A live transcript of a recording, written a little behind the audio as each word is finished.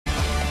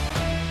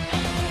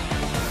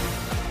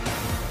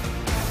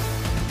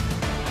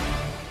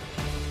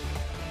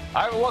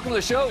All right, well, welcome to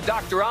the show.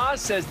 Dr.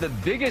 Oz says the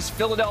biggest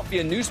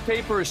Philadelphia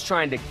newspaper is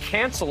trying to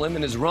cancel him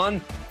in his run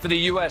for the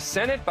U.S.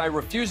 Senate by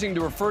refusing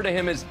to refer to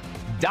him as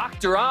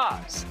Dr.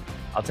 Oz.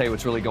 I'll tell you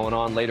what's really going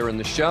on later in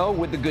the show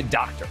with the good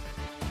doctor.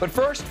 But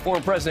first, former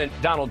President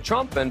Donald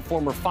Trump and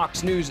former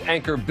Fox News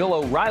anchor Bill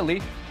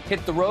O'Reilly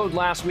hit the road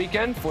last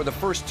weekend for the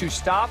first two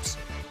stops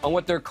on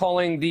what they're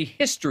calling the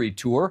History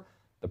Tour.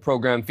 The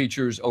program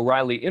features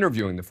O'Reilly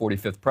interviewing the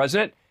 45th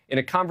president in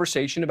a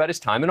conversation about his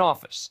time in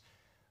office.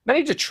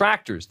 Many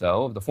detractors,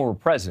 though, of the former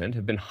president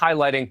have been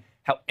highlighting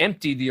how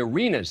empty the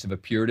arenas have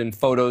appeared in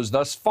photos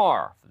thus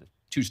far for the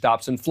two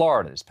stops in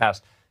Florida this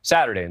past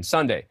Saturday and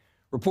Sunday.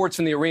 Reports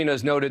from the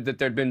arenas noted that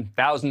there had been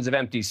thousands of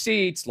empty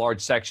seats,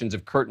 large sections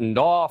have curtained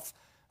off.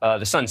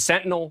 The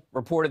Sun-Sentinel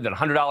reported that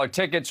 $100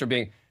 tickets are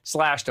being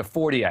slashed to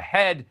 $40 a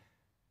head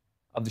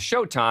of the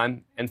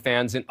showtime, and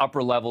fans in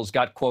upper levels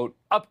got, quote,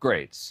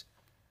 upgrades.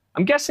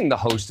 I'm guessing the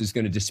host is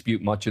going to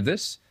dispute much of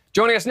this.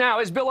 Joining us now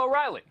is Bill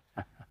O'Reilly.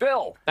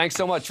 Bill, thanks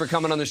so much for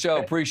coming on the show.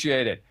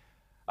 Appreciate it.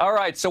 All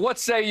right, so what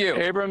say you?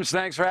 Abrams,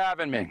 thanks for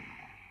having me.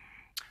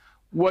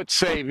 What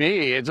say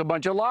me? It's a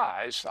bunch of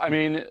lies. I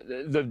mean,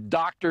 the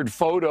doctored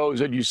photos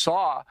that you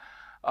saw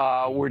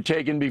were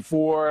taken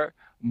before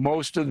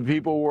most of the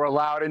people were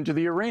allowed into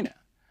the arena.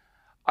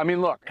 I mean,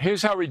 look,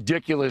 here's how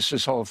ridiculous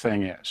this whole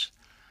thing is.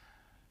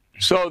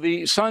 So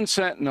the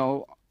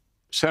Sun-Sentinel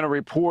sent a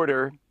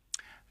reporter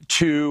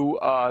to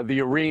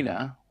the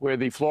arena where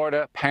the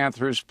Florida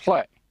Panthers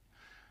play.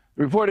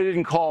 The reporter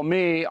didn't call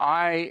me.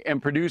 I am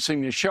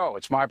producing the show.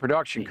 It's my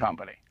production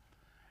company.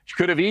 She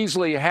could have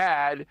easily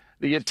had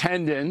the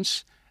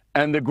attendance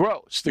and the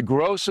gross. The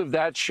gross of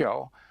that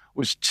show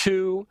was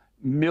 $2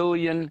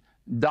 million,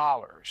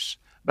 about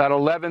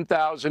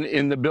 11,000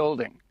 in the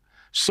building.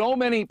 So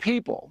many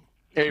people,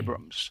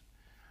 Abrams,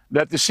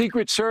 that the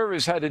Secret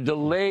Service had to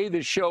delay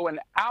the show an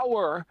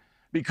hour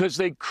because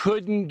they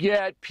couldn't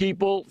get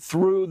people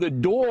through the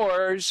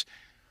doors.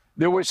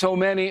 There were so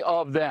many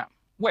of them.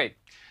 Wait,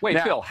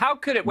 now, Bill, how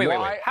could it,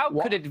 how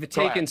could it have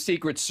taken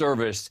Secret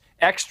Service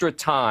extra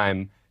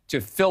time to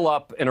fill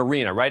up an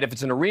arena, right? If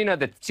it's an arena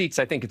that seats,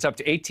 I think it's up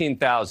to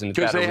 18,000 at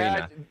that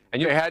arena.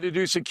 And they had to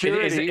do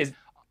security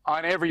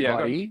on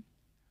everybody,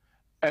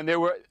 and they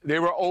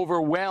were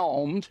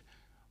overwhelmed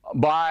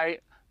by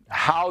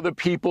how the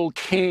people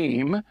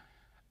came,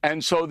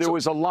 and so there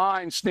was a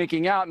line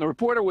sneaking out, and the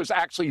reporter was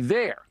actually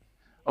there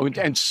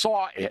and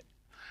saw it.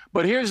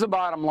 But here's the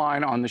bottom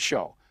line on the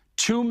show.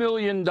 $2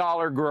 million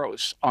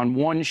gross on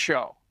one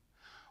show.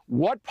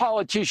 What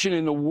politician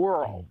in the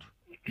world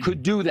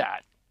could do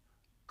that?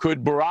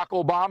 Could Barack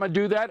Obama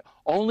do that?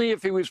 Only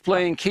if he was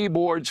playing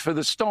keyboards for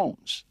the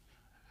Stones.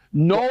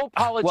 No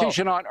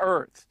politician on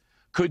earth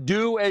could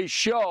do a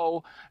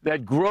show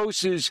that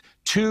grosses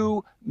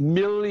 $2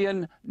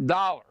 million.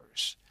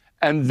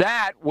 And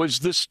that was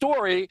the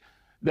story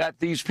that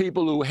these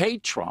people who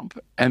hate Trump,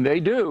 and they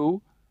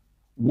do,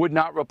 would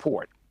not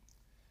report.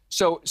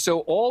 So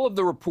all of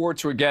the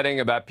reports we're getting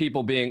about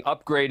people being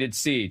upgraded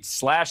seats,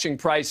 slashing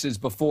prices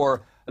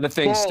before the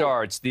thing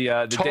starts, the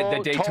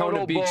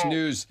Daytona Beach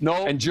News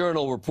and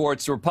Journal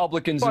reports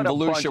Republicans in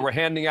Volusia were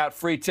handing out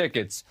free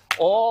tickets.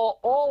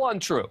 All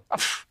untrue.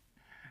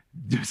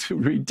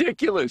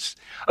 Ridiculous.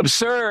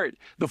 Absurd.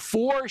 The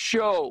 4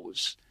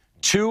 shows,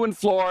 2 in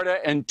Florida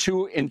and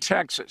 2 in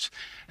Texas,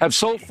 have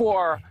so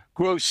far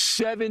grossed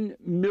 $7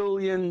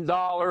 million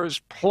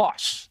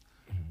plus.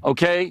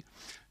 Okay?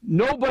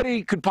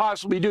 Nobody could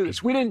possibly do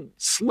this. We didn't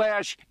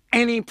slash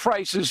any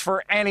prices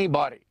for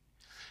anybody.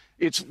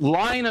 It's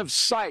line of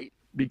sight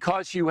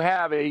because you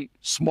have a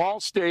small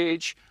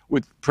stage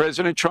with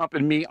President Trump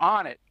and me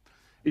on it.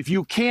 If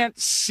you can't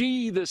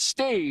see the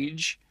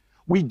stage,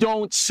 we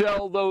don't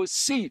sell those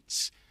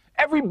seats.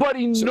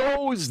 Everybody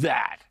knows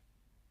that.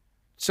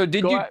 So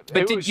did you?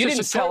 But you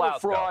didn't sell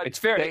out. Fraud. It's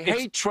fair. They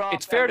hate Trump.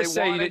 It's fair to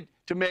say you didn't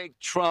to make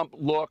Trump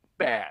look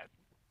bad.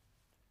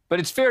 But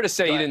it's fair to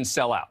say you didn't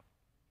sell out.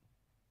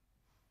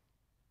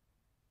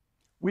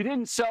 We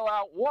didn't sell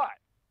out what?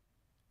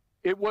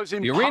 It was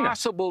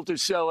impossible to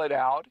sell it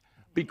out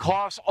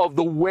because of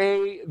the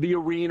way the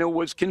arena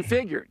was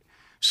configured.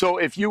 So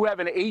if you have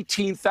an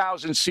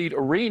 18,000 seat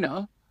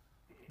arena,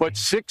 but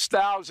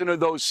 6,000 of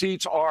those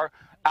seats are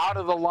out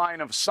of the line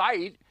of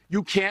sight,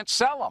 you can't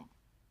sell them.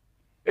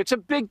 It's a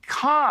big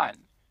con.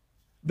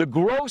 The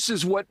gross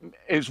is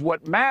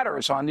what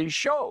matters on these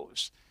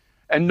shows.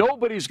 And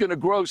nobody's going to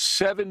gross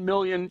 $7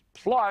 million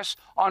plus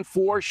on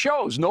 4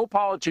 shows. No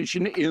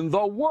politician in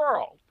the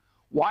world.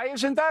 Why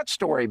isn't that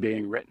story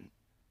being written?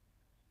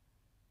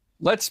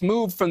 Let's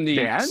move from the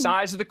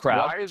size of the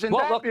crowd. Why isn't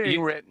that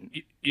being written?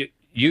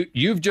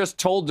 You've just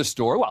told the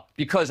story. Well,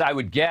 because I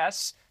would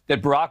guess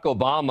that Barack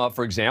Obama,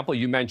 for example,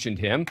 you mentioned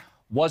him,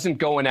 wasn't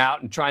going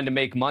out and trying to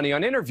make money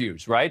on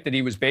interviews, right? That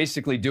he was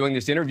basically doing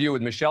this interview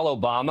with Michelle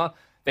Obama.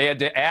 They had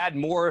to add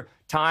more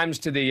times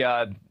to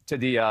the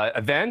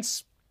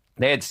events.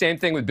 They had the same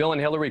thing with Bill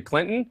and Hillary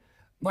Clinton.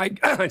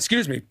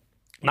 Excuse me.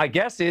 My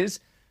guess is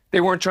they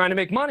weren't trying to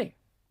make money.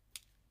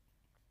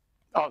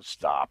 Oh,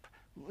 stop.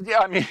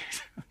 Yeah, I mean,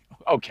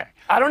 okay.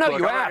 I don't know. Look,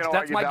 You I'm not asked. gonna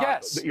That's argue my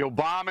about guess. The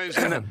Obamas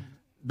and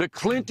the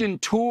Clinton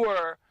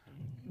tour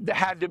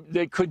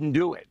they couldn't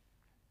do it.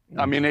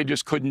 I mean, they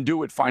just couldn't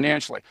do it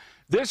financially.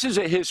 This is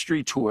a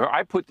history tour.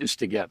 I put this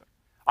together.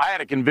 I had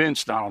to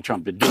convince Donald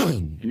Trump to do it.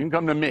 He didn't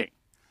come to me.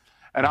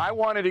 And I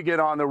wanted to get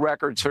on the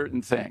record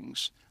certain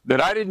things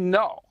that I didn't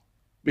know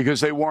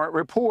because they weren't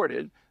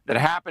reported that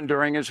happened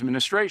during his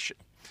administration.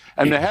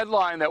 And the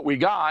headline that we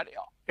got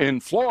in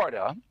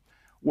Florida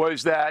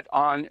was that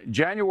on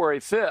January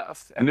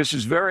 5th, and this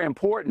is very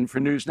important for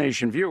News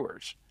Nation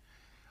viewers,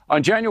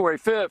 on January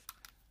 5th,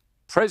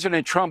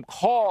 President Trump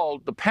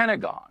called the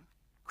Pentagon,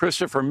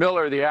 Christopher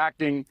Miller, the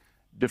acting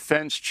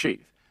defense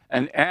chief,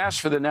 and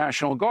asked for the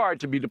National Guard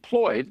to be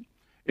deployed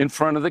in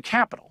front of the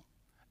Capitol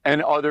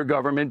and other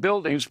government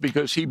buildings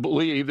because he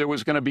believed there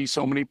was going to be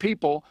so many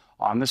people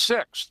on the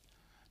 6th.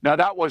 Now,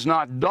 that was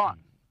not done,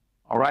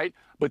 all right?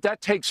 But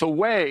that takes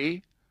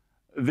away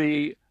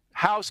the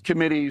House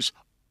committee's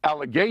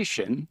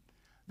allegation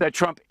that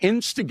Trump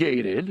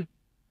instigated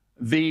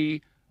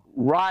the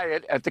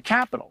riot at the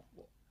Capitol.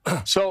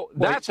 So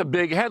that's a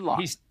big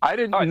headline. I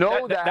didn't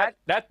know that.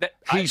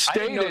 He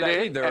stated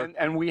it,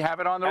 and we have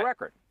it on the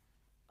record.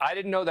 I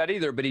didn't know that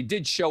either, but he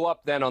did show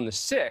up then on the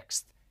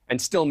 6th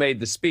and still made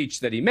the speech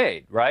that he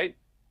made, right?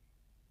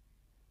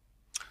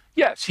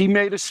 Yes, he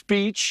made a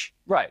speech.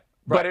 Right.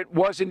 But it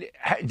wasn't,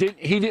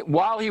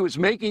 while he was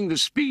making the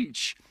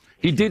speech,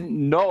 he didn't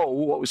know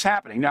what was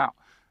happening. Now,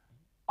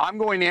 I'm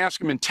going to ask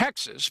him in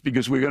Texas,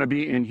 because we're going to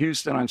be in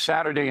Houston on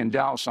Saturday and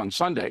Dallas on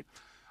Sunday.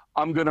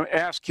 I'm going to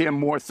ask him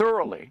more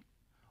thoroughly,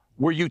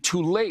 were you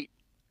too late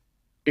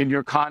in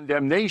your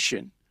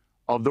condemnation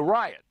of the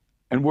riot?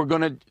 And we're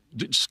going to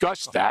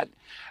discuss that.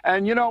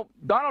 And, you know,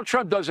 Donald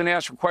Trump doesn't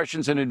ask for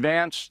questions in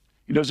advance.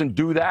 He doesn't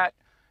do that.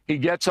 He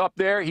gets up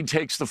there. He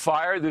takes the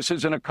fire. This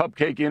isn't a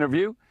cupcake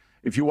interview.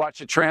 If you watch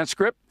the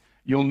transcript,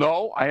 you'll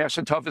know I asked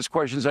the toughest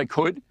questions I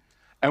could,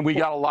 and we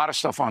got a lot of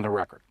stuff on the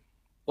record.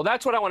 Well,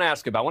 that's what I want to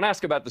ask about. I want to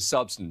ask about the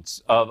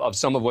substance of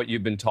some of what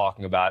you've been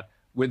talking about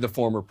with the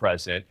former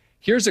president.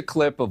 Here's a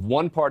clip of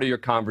one part of your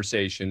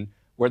conversation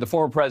where the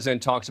former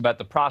president talks about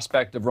the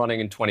prospect of running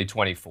in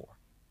 2024.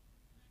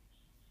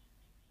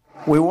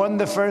 We won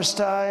the first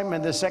time,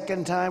 and the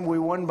second time we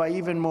won by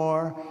even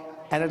more.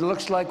 And it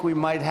looks like we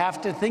might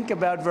have to think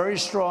about very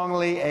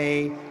strongly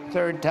a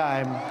third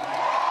time.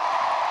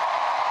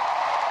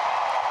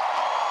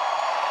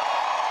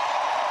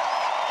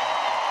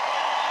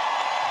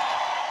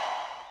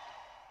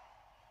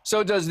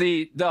 So does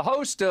the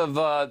host of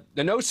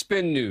the No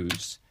Spin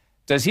News,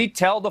 does he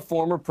tell the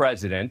former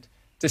president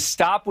to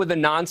stop with the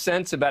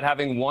nonsense about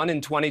having won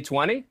in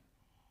 2020?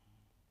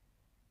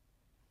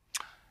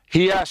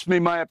 He asked me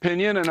my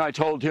opinion, and I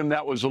told him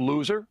that was a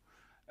loser.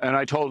 And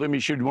I told him he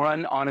should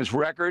run on his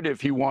record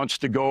if he wants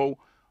to go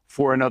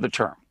for another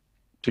term.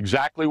 It's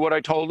exactly what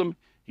I told him.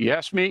 He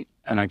asked me,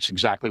 and it's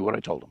exactly what I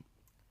told him.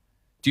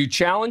 Do you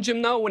challenge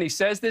him, though, when he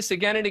says this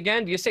again and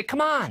again? Do you say,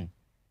 come on,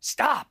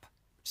 stop,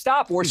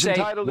 or say,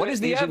 what is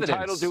the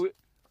evidence?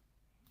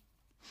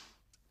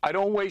 I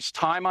don't waste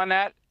time on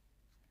that.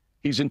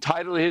 He's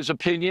entitled to his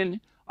opinion.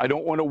 I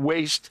don't want to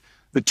waste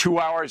the 2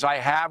 hours I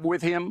have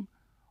with him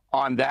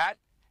on that.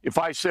 If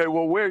I say,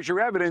 well, where's your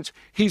evidence?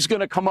 He's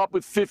going to come up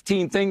with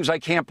 15 things I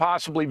can't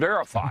possibly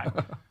verify.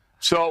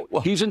 So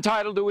he's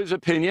entitled to his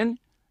opinion.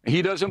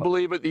 He doesn't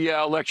believe that the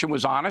election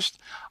was honest.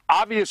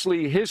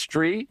 Obviously,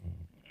 history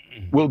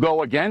will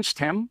go against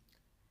him.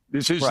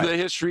 This is the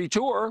history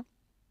tour.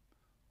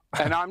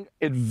 And I'm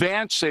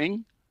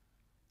advancing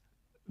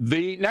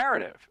the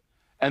narrative.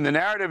 And the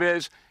narrative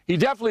is he's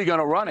definitely going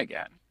to run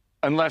again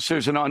unless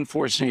there's an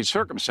unforeseen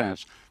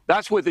circumstance.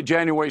 That's what the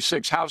January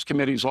 6th House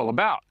Committee is all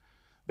about.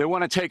 They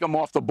want to take him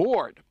off the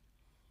board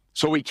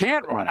so he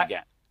can't run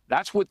again.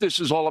 That's what this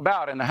is all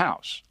about in the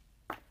House.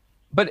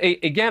 But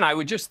again, I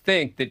would just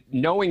think that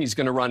knowing he's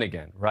going to run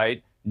again,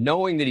 right?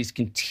 Knowing that he's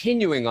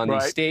continuing on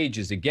these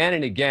stages again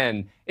and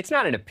again, it's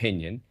not an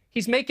opinion.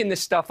 He's making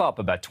this stuff up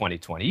about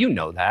 2020. You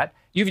know that.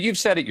 You've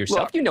said it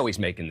yourself. Look, you know he's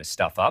making this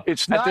stuff up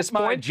it's at not this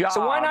my point. job.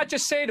 So why not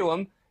just say to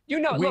him, you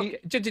know, look,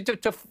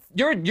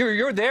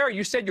 you're there.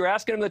 You said you're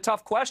asking him the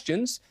tough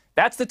questions.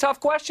 That's the tough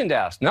question to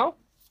ask, no?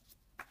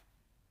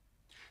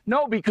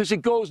 No, because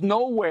it goes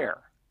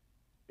nowhere.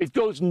 It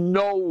goes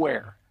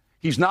nowhere.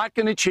 He's not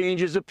going to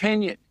change his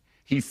opinion.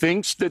 He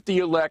thinks that the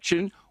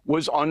election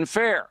was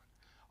unfair.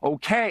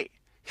 Okay.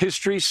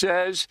 History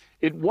says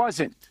it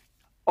wasn't.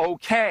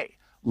 Okay.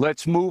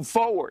 Let's move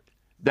forward.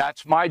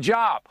 That's my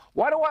job.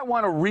 Why do I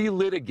want to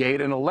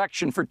relitigate an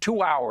election for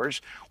 2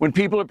 hours when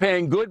people are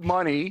paying good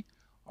money,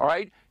 all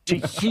right, to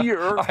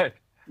hear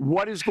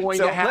what is going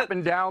to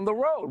happen down the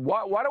road?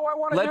 Why do I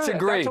want to do that? Let's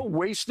agree. That's a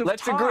waste of time.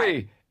 Let's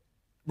agree.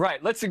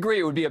 Right, let's agree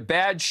it would be a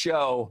bad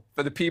show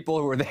for the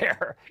people who are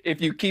there if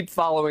you keep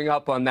following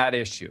up on that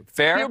issue.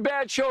 Fair? It's a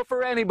bad show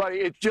for anybody.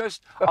 It's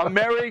just a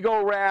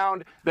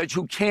merry-go-round that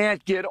you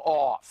can't get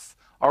off,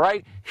 all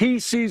right? He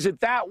sees it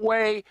that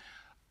way.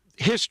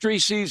 History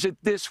sees it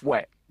this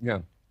way. Yeah.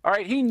 All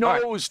right? He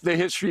knows the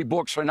history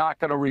books are not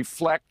going to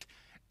reflect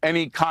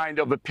any kind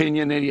of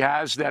opinion that he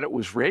has that it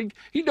was rigged.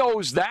 He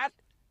knows that.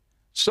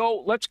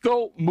 So let's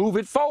go move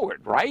it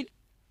forward, right?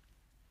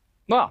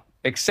 Well,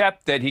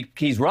 except that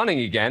he's running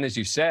again, as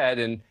you said,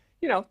 and,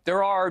 you know,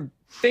 there are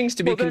things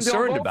to be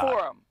concerned about.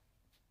 For him.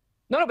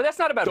 No, but that's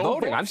not about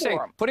voting. Vote I'm saying,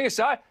 him. putting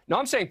aside, no,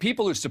 I'm saying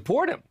people who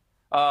support him,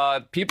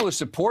 people who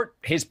support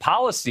his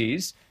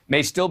policies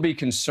may still be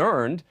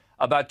concerned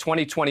about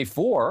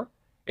 2024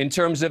 in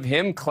terms of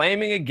him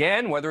claiming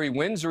again, whether he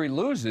wins or he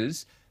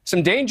loses,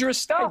 some dangerous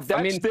stuff. That's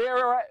I mean,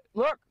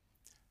 look,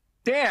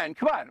 Dan,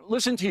 come on,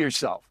 listen to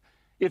yourself.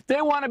 If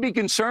they want to be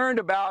concerned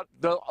about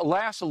the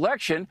last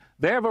election,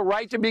 they have a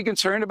right to be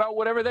concerned about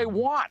whatever they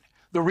want.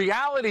 The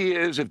reality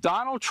is, if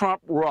Donald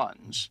Trump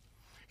runs,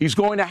 he's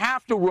going to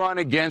have to run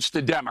against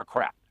a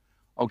Democrat.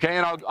 Okay,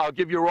 and I'll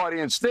give your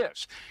audience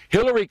this.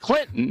 Hillary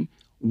Clinton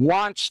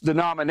wants the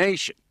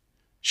nomination.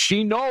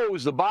 She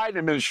knows the Biden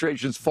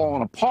administration's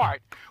fallen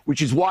apart,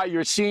 which is why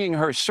you're seeing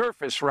her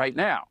surface right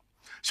now.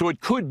 So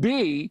it could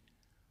be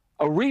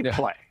a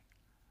replay.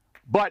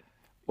 But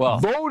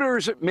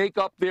voters make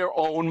up their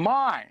own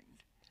mind.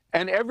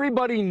 And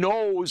everybody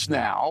knows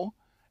now,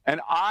 and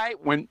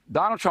when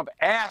Donald Trump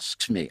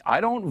asks me,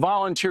 I don't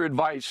volunteer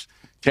advice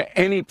to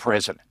any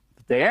president.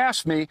 They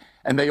ask me,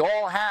 and they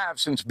all have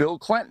since Bill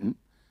Clinton,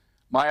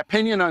 my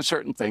opinion on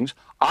certain things.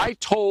 I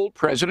told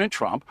President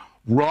Trump,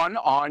 run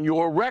on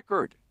your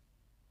record.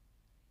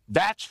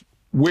 That's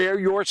where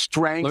your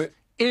strength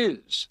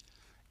is.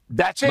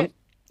 That's it.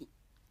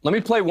 Let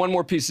me play one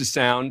more piece of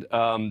sound.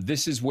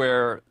 This is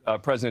where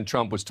President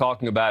Trump was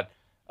talking about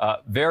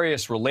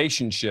various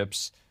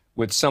relationships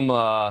with some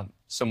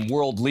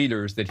world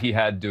leaders that he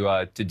had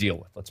to deal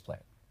with. Let's play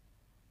it.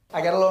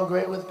 I got along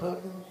great with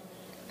Putin.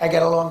 I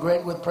got along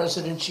great with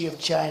President Xi of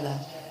China.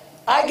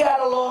 I got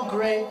along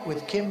great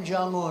with Kim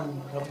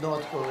Jong-un of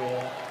North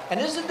Korea.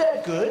 And isn't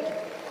that good?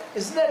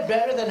 Isn't that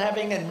better than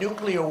having a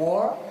nuclear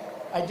war?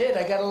 I did.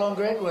 I got along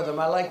great with him.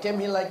 I liked him.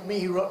 He liked me.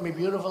 He wrote me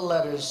beautiful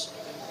letters.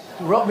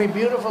 He wrote me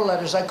beautiful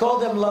letters. I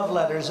called them love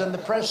letters. And the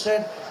press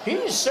said,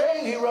 he's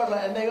saying he wrote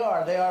letters. And they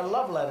are. They are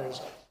love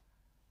letters.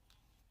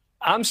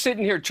 I'm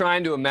sitting here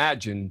trying to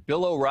imagine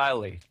Bill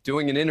O'Reilly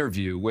doing an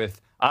interview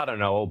with, I don't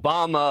know,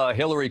 Obama,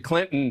 Hillary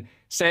Clinton,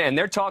 and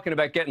they're talking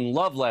about getting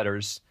love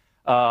letters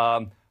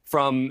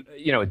from,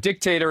 you know, a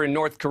dictator in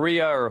North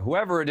Korea or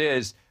whoever it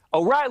is.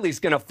 O'Reilly's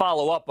going to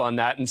follow up on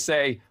that and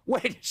say,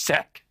 wait a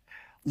sec,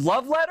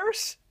 love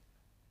letters?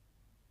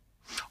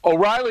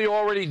 O'Reilly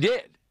already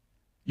did.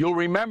 You'll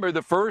remember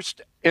the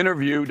first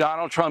interview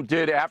Donald Trump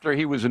did after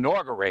he was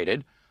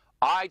inaugurated.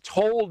 I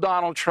told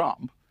Donald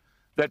Trump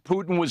that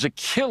Putin was a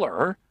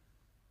killer,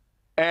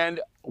 and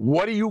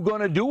what are you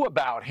going to do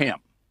about him?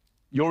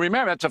 You'll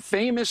remember, that's a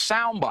famous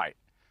soundbite.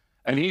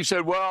 And he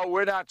said, well,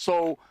 we're not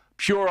so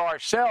pure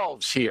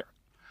ourselves here.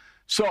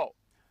 So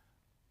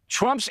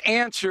Trump's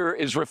answer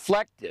is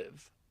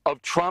reflective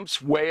of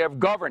Trump's way of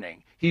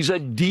governing. He's a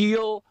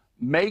deal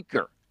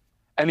maker,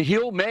 and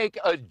he'll make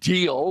a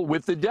deal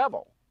with the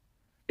devil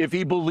if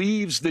he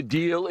believes the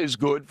deal is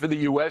good for the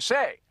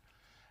USA.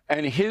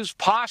 And his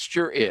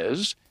posture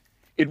is,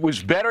 it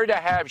was better to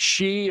have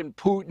Xi and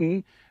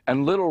Putin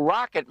and Little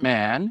Rocket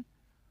Man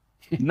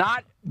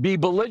not be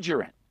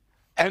belligerent.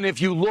 And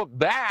if you look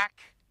back,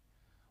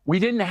 we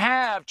didn't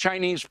have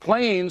Chinese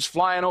planes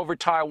flying over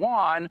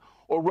Taiwan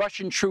or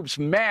Russian troops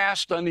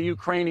massed on the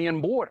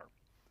Ukrainian border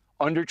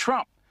under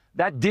Trump.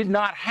 That did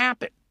not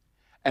happen.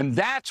 And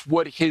that's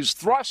what his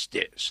thrust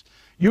is.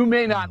 You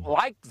may not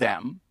like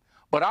them,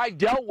 but I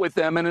dealt with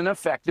them in an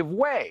effective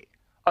way.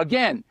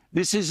 Again,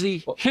 this is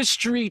the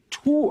history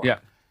tour. Yeah.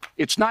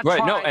 It's not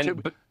trying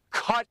to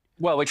cut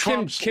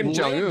Trump's Kim legs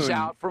Jong-un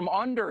out from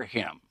under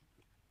him.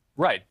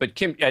 Right, but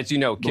Kim, as you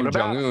know, Kim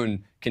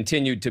Jong-un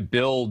continued to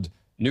build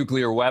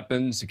nuclear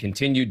weapons,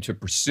 continued to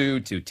pursue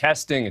to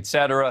testing, et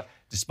cetera,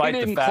 despite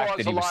the fact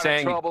that he was saying...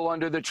 He didn't cause a lot of trouble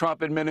under the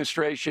Trump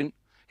administration.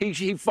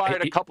 He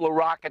fired a couple of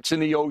rockets in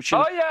the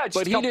ocean. Oh, yeah,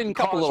 but he didn't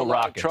cause a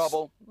lot of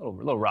trouble.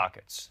 Little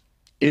rockets.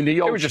 In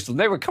the ocean.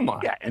 They were, come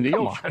on. Yeah, in the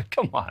ocean.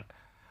 Come on.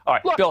 All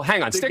right, look, Bill,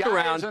 hang on. Stick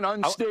around. He's an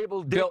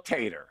unstable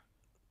dictator.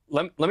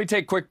 Let me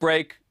take a quick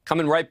break.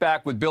 Coming right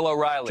back with Bill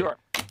O'Reilly. Sure.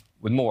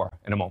 With more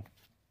in a moment.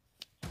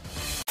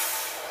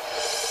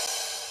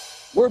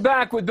 We're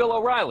back with Bill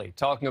O'Reilly,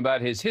 talking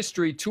about his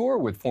history tour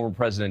with former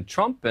President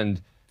Trump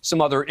and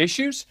some other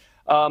issues.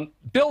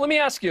 Bill, let me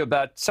ask you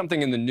about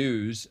something in the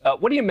news.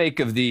 What do you make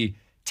of the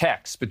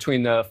text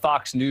between the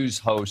Fox News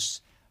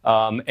hosts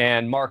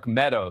and Mark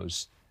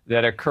Meadows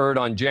that occurred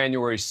on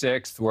January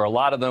 6th, where a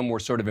lot of them were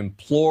sort of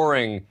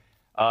imploring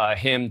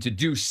him to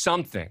do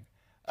something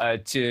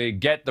to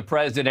get the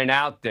president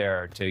out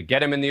there, to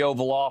get him in the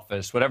Oval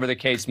Office, whatever the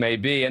case may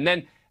be. And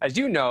then, as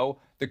you know,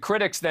 the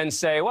critics then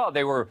say, well,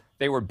 they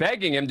were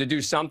begging him to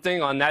do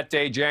something on that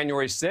day,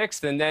 January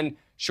 6th, and then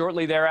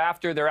shortly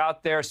thereafter, they're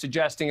out there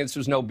suggesting this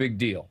was no big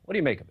deal. What do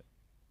you make of it?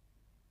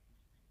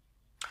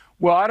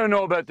 Well, I don't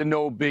know about the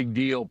no big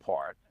deal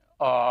part.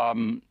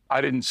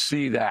 I didn't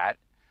see that.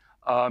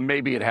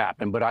 Maybe it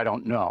happened, but I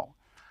don't know.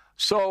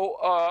 So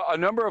a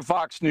number of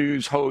Fox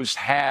News hosts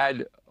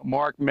had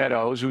Mark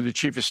Meadows, who's the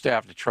chief of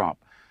staff to Trump,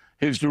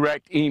 his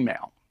direct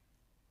email.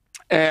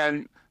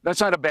 And that's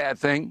not a bad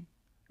thing.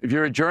 If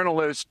you're a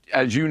journalist,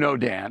 as you know,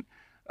 Dan,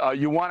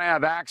 you want to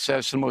have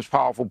access to the most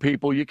powerful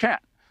people you can.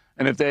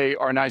 And if they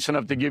are nice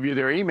enough to give you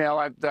their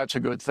email, that's a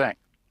good thing.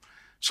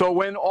 So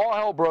when all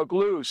hell broke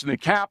loose in the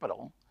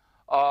Capitol,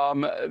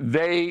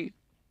 they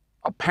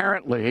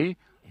apparently,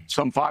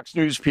 some Fox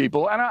News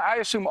people, and I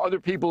assume other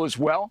people as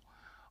well,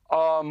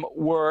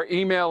 were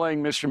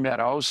emailing Mr.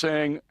 Meadows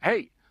saying,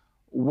 hey,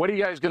 what are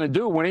you guys going to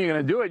do? When are you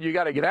going to do it? You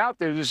got to get out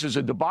there. This is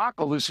a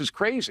debacle. This is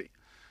crazy.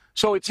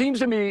 So it seems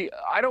to me,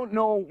 I don't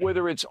know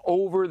whether it's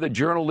over the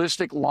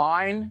journalistic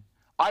line.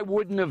 I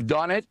wouldn't have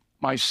done it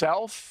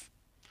myself.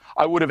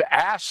 I would have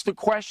asked the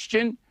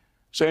question,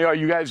 say, are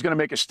you guys going to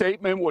make a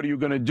statement? What are you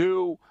going to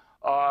do?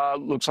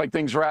 Looks like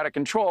things are out of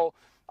control.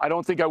 I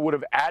don't think I would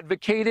have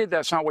advocated.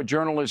 That's not what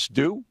journalists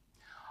do.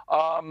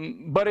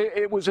 But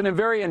it was in a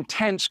very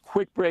intense,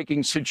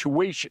 quick-breaking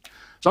situation.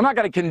 So I'm not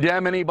going to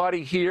condemn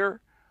anybody here.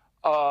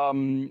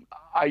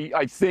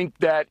 I think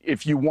that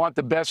if you want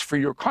the best for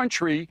your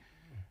country,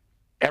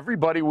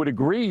 everybody would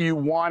agree you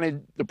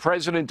wanted the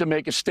president to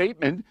make a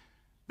statement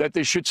that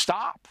they should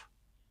stop,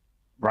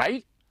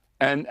 right?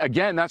 And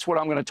again, that's what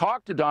I'm going to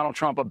talk to Donald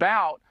Trump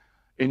about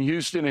in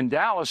Houston and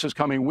Dallas this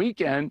coming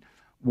weekend.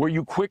 Were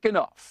you quick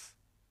enough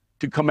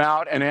to come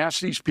out and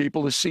ask these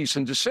people to cease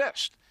and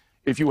desist?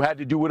 If you had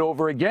to do it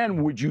over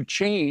again, would you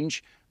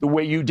change the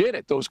way you did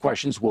it? Those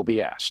questions will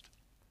be asked.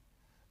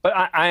 But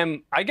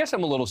I guess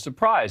I'm a little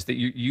surprised that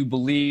you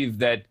believe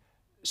that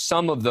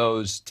some of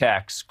those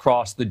texts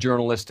crossed the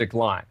journalistic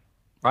line,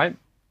 right?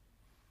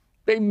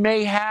 They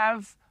may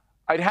have.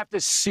 I'd have to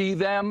see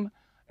them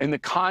in the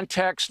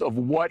context of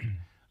what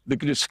the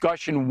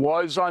discussion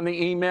was on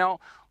the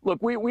email.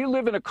 Look, we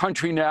live in a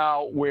country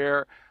now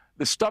where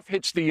the stuff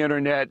hits the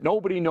internet.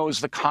 Nobody knows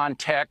the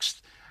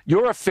context.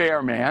 You're a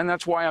fair man.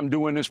 That's why I'm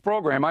doing this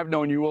program. I've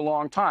known you a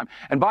long time.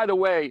 And by the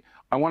way,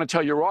 I want to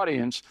tell your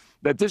audience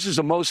that this is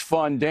the most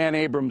fun Dan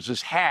Abrams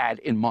has had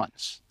in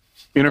months,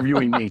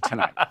 interviewing me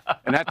tonight.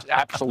 And that's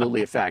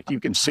absolutely a fact. You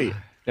can see it.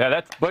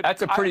 Yeah,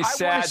 that's a pretty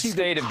sad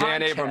state of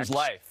Dan Abrams'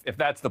 life, if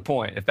that's the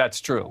point, if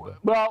that's true.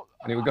 Well,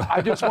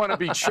 I just want to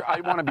be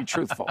I want to be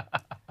truthful.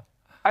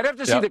 I'd have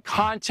to see the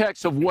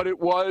context of what it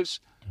was.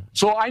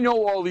 So I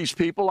know all these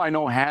people. I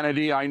know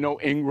Hannity. I know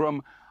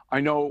Ingram.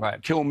 I know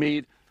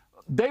Kilmeade.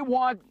 They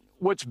want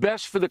what's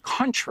best for the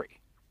country.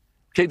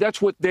 Okay, that's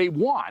what they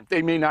want.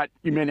 You may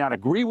not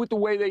agree with the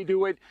way they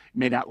do it. You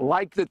may not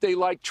like that they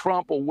like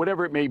Trump or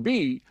whatever it may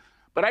be.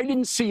 But I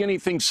didn't see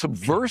anything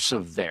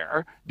subversive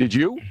there. Did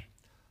you?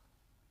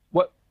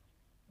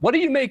 What do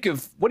you make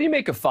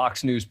of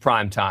Fox News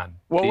primetime?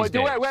 Well,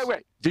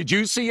 wait. Did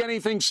you see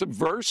anything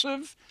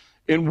subversive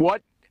in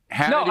what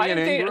Hannity and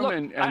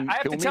Ingram and I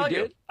have to tell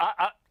you,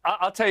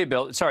 I'll tell you,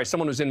 Bill. Sorry,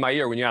 someone was in my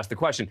ear when you asked the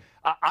question.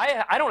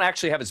 I don't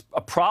actually have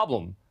a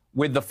problem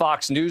with the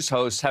Fox News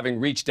hosts having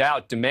reached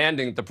out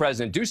demanding that the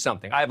president do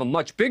something. I have a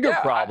much bigger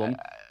problem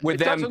with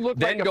them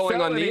then going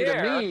on the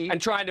air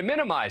and trying to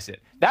minimize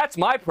it. That's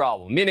my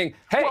problem. Meaning,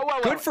 hey,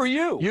 good for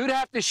you. You'd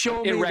have to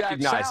show me that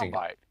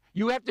soundbite.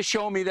 You have to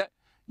show me that.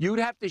 You'd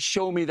have to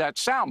show me that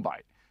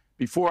soundbite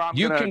before I'm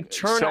going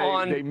to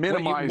say they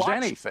minimize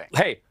anything.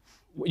 Hey,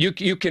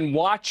 you can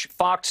watch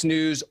Fox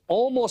News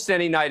almost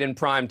any night in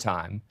prime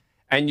time,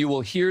 and you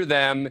will hear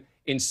them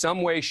in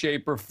some way,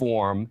 shape, or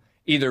form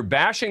either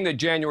bashing the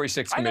January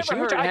 6th Commission,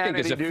 which I think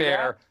is a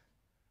fair...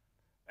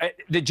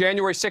 The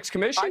January 6th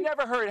Commission? I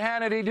never heard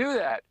Hannity do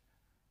that.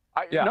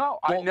 I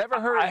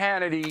never heard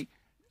Hannity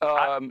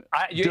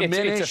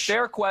diminish it's a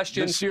fair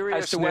question as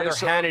to whether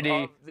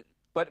Hannity...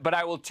 But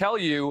I will tell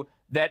you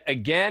that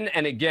again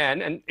and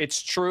again, and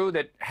it's true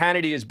that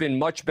Hannity has been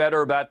much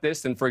better about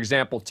this than, for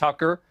example,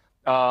 Tucker,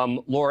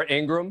 Laura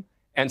Ingraham,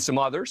 and some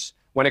others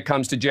when it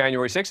comes to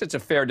January 6th. It's a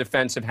fair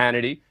defense of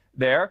Hannity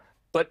there.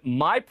 But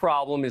my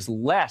problem is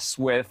less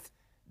with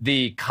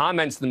the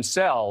comments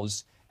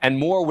themselves and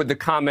more with the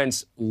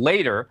comments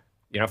later.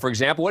 You know, for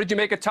example, what did you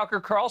make of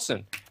Tucker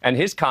Carlson and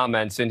his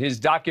comments in his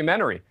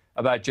documentary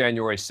about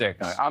January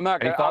 6th? I'm not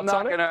going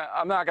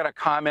to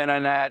comment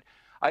on that.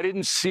 I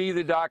didn't see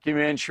the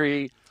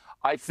documentary.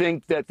 I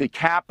think that the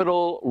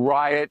Capitol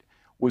riot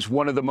was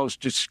one of the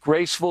most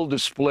disgraceful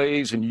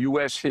displays in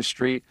U.S.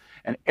 history,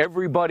 and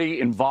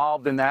everybody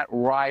involved in that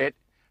riot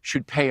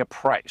should pay a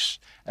price.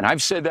 And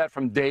I've said that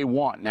from day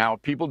one. Now,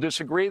 if people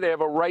disagree, they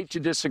have a right to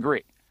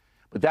disagree.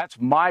 But that's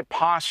my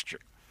posture.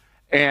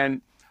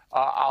 And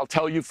I'll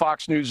tell you,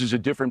 Fox News is a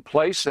different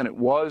place than it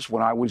was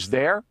when I was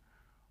there.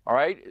 All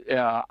right?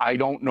 I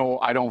don't know.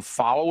 I don't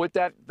follow it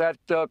that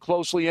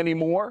closely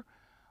anymore.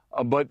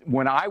 But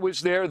when I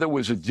was there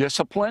was a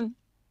discipline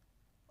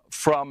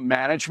from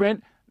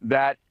management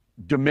that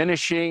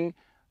diminishing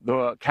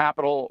the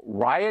Capitol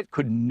riot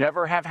could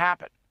never have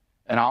happened.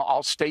 And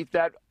I'll state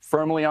that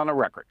firmly on the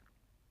record.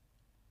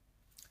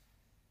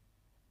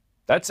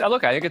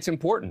 Look, I think it's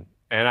important.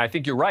 And I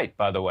think you're right,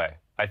 by the way.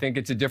 I think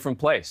it's a different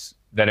place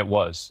than it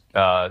was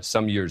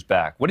some years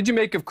back. What did you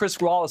make of Chris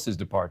Wallace's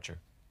departure?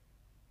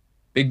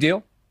 Big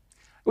deal?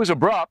 It was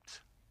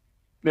abrupt.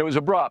 It was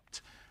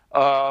abrupt.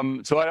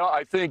 So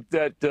I think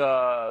that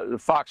the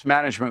Fox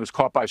management was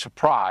caught by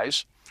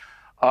surprise.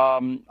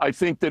 I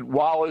think that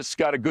Wallace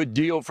got a good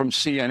deal from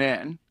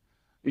CNN.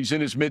 He's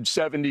in his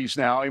mid-70s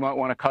now. He might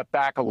want to cut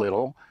back a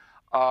little.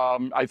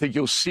 I think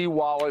you'll see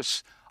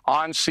Wallace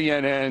on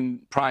CNN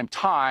prime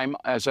time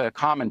as a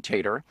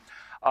commentator.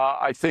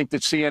 I think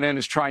that CNN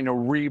is trying to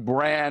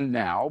rebrand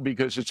now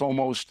because it's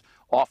almost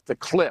off the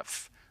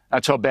cliff.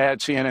 That's how bad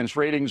CNN's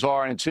ratings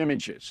are and its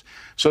images.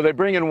 So they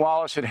bring in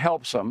Wallace. It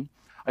helps them.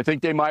 I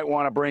think they might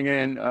want to bring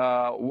in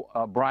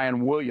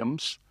Brian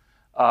Williams.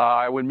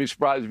 I wouldn't be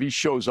surprised if he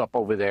shows up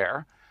over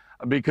there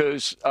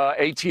because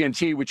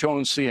AT&T, which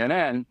owns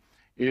CNN,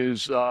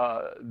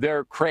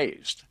 they're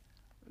crazed.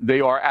 They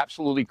are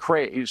absolutely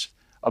crazed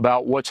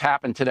about what's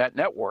happened to that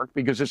network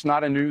because it's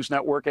not a news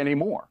network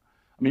anymore.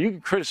 I mean, you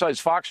can criticize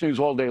Fox News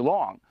all day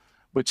long,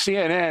 but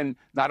CNN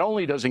not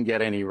only doesn't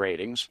get any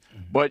ratings,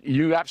 but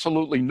you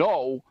absolutely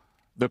know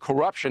the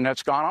corruption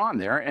that's gone on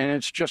there, and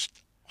it's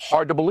just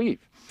hard to believe.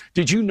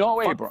 Did you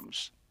know,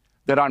 Abrams,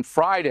 that on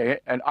Friday,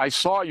 and I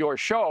saw your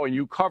show, and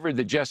you covered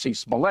the Jussie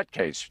Smollett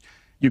case.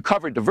 You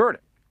covered the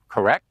verdict,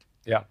 correct?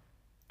 Yeah,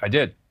 I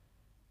did.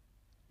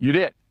 You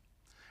did.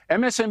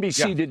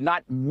 MSNBC did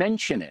not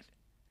mention it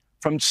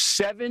from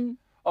 7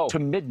 to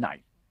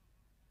midnight.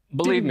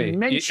 Believe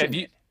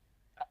me,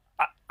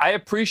 I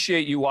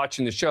appreciate you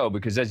watching the show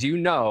because, as you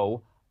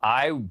know,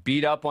 I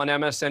beat up on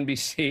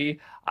MSNBC.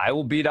 I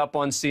will beat up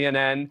on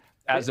CNN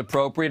as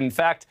appropriate. In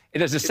fact,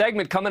 there's a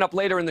segment coming up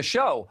later in the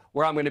show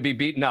where I'm going to be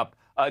beaten up,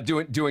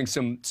 doing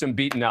some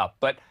beaten up.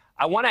 But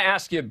I want to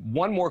ask you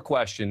one more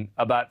question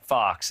about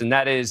Fox, and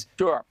that is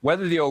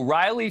whether the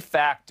O'Reilly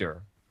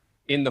factor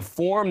in the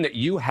form that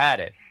you had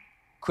it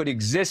could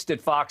exist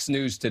at Fox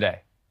News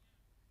today.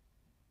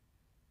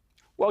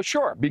 Well,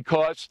 sure,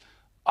 because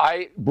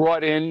I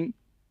brought in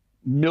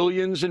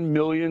millions and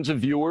millions of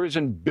viewers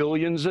and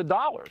billions of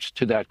dollars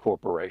to that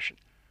corporation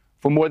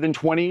for more than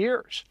 20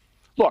 years.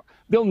 Look,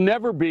 there'll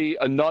never be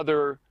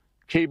another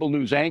cable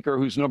news anchor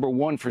who's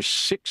 #1 for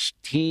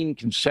 16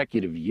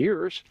 consecutive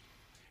years.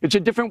 It's a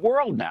different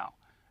world now.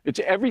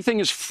 Everything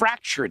is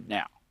fractured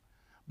now.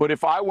 But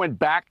if I went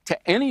back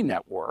to any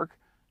network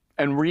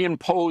and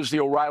reimposed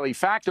the O'Reilly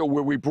factor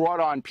where we brought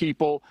on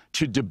people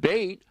to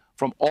debate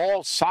from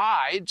all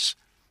sides,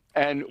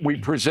 and we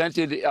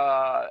presented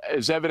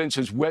as evidence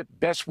as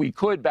best we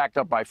could, backed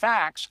up by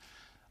facts,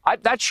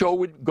 that show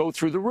would go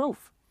through the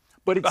roof.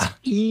 But it's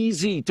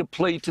easy to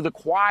play to the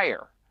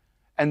choir,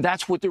 and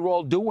that's what they're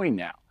all doing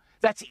now.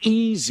 That's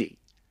easy.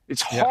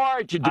 It's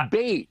hard to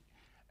debate,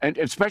 and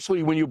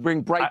especially when you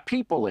bring bright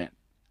people in.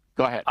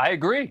 Go ahead. I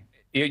agree.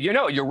 You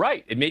know, you're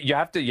right. You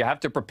have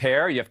to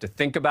prepare. You have to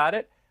think about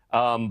it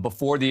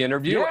before the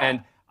interview. Yeah.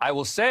 And I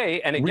will say,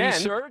 and again,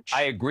 research.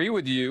 I agree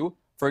with you.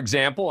 For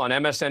example, on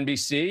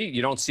MSNBC,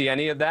 you don't see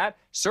any of that.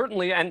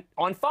 Certainly, and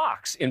on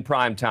Fox in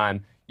prime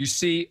time, you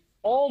see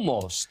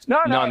almost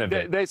none of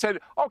it. They said,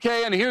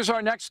 okay, and here's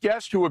our next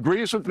guest who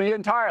agrees with me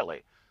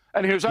entirely.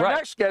 And here's our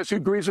next guest who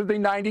agrees with me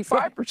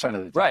 95% of the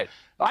time. Right.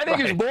 I think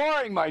it's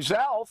boring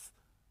myself.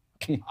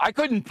 I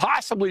couldn't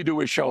possibly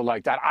do a show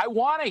like that. I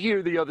want to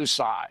hear the other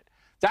side.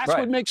 That's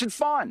what makes it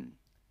fun.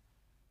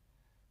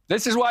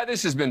 This is why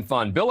this has been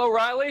fun. Bill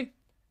O'Reilly,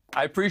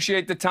 I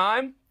appreciate the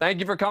time.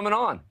 Thank you for coming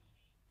on.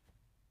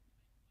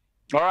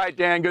 All right,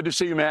 Dan, good to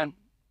see you, man.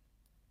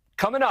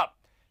 Coming up,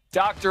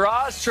 Dr.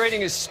 Oz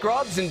trading his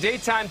scrubs and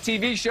daytime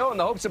TV show in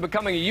the hopes of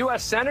becoming a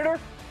U.S. Senator.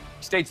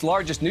 State's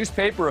largest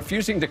newspaper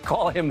refusing to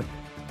call him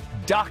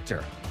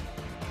Doctor.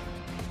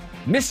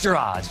 Mr.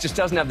 Oz just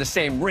doesn't have the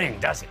same ring,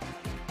 does it?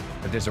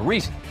 But there's a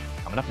reason.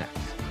 Coming up next.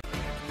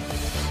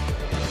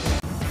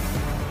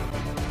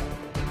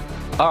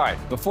 All right,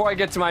 before I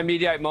get to my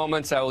Mediaite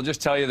moments, I will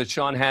just tell you that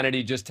Sean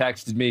Hannity just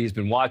texted me. He's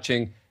been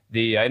watching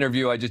the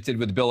interview I just did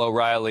with Bill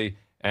O'Reilly,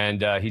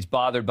 and he's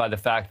bothered by the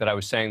fact that I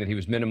was saying that he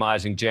was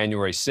minimizing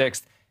January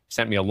 6th. He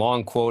sent me a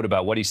long quote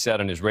about what he said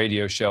on his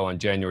radio show on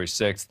January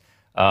 6th.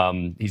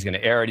 He's going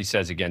to air it, he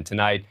says, again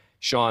tonight.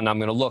 Sean, I'm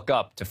going to look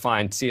up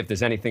to see if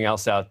there's anything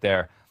else out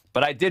there.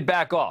 But I did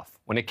back off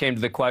when it came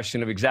to the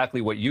question of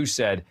exactly what you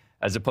said,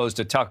 as opposed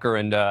to Tucker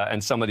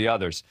and some of the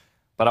others.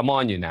 But I'm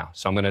on you now,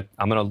 so I'm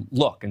gonna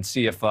look and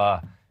see if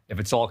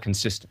it's all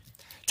consistent.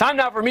 Time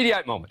now for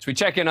Mediaite Moments. We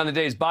check in on the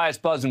day's bias,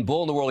 buzz, and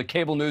bull in the world of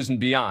cable news and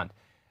beyond.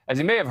 As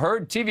you may have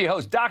heard, TV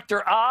host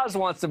Dr. Oz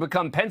wants to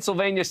become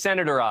Pennsylvania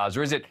Senator Oz,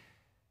 or is it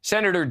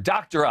Senator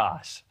Dr.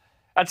 Oz?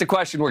 That's a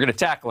question we're going to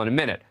tackle in a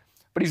minute.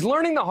 But he's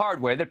learning the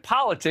hard way that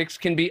politics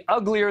can be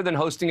uglier than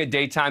hosting a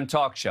daytime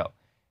talk show.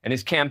 And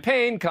his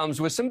campaign comes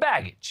with some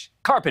baggage,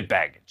 carpet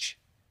baggage.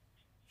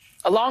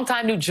 A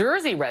longtime New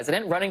Jersey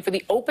resident running for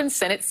the open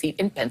Senate seat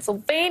in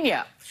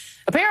Pennsylvania.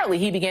 Apparently,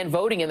 he began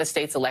voting in the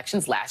state's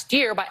elections last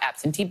year by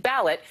absentee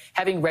ballot,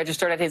 having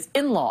registered at his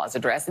in-laws'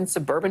 address in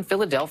suburban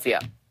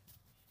Philadelphia.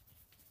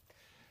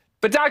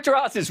 But Dr.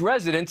 Oz's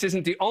residence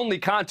isn't the only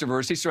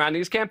controversy surrounding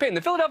his campaign.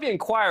 The Philadelphia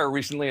Inquirer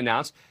recently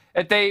announced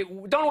that they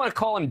don't want to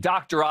call him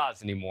Dr.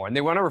 Oz anymore, and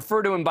they want to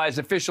refer to him by his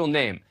official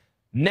name,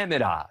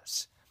 Mehmet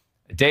Oz.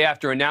 A day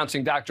after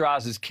announcing Dr.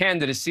 Oz's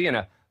candidacy in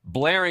a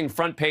blaring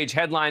front-page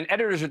headline,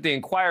 editors at the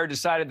Inquirer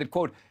decided that,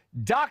 quote,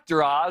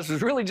 Dr. Oz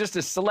was really just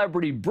a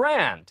celebrity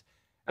brand.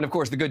 And, of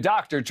course, the good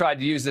doctor tried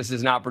to use this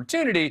as an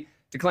opportunity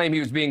to claim he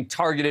was being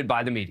targeted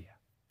by the media.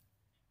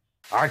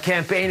 Our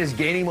campaign is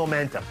gaining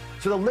momentum,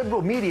 so the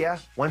liberal media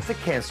wants to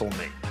cancel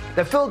me.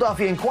 The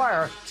Philadelphia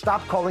Inquirer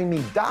stopped calling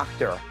me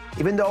doctor,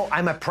 even though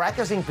I'm a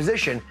practicing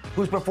physician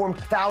who's performed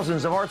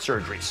thousands of heart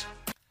surgeries.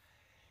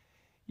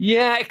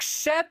 Yeah,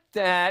 except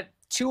that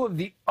two of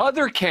the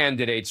other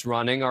candidates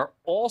running are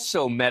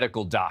also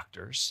medical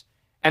doctors,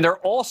 and they're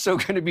also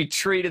going to be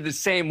treated the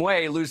same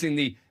way, losing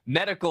the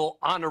medical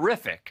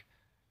honorific,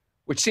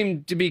 which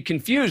seemed to be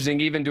confusing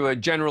even to a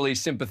generally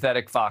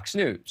sympathetic Fox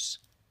News.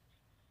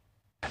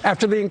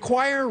 After the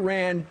Inquirer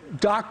ran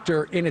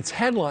doctor in its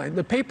headline,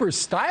 the paper's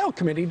style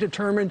committee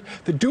determined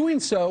that doing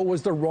so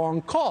was the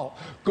wrong call.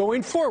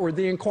 Going forward,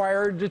 the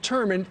Inquirer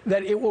determined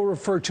that it will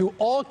refer to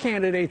all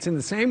candidates in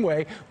the same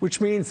way,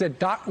 which means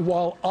that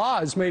while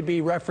Oz may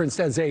be referenced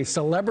as a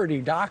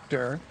celebrity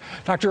doctor,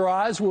 Dr.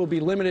 Oz will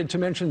be limited to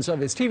mentions of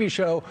his TV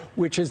show,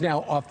 which is now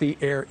off the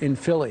air in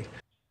Philly.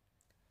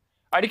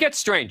 All right, it gets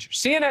stranger.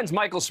 CNN's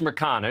Michael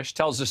Smerconish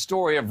tells the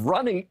story of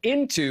running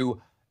into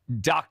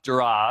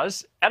Dr.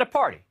 Oz at a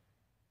party.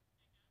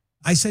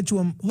 I said to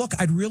him, look,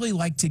 I'd really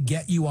like to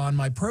get you on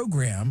my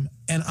program,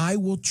 and I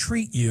will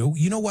treat you.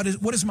 You know what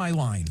is my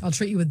line? I'll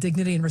treat you with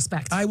dignity and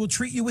respect. I will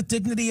treat you with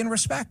dignity and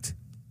respect.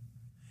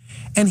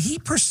 And he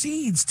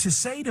proceeds to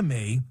say to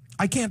me,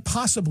 I can't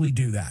possibly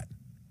do that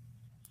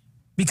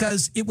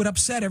because it would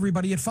upset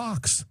everybody at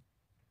Fox.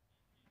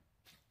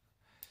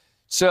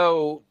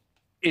 So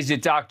is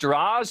it Dr.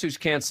 Oz who's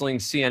canceling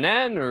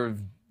CNN or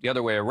the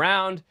other way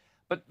around?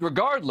 But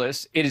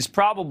regardless, it is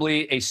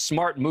probably a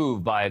smart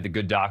move by the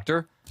good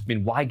doctor. I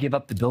mean, why give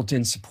up the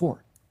built-in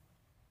support?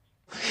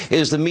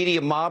 Is the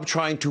media mob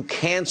trying to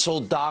cancel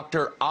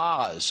Dr.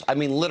 Oz? I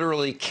mean,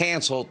 literally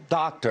cancel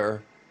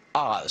Dr.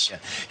 Oz. Yeah.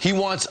 He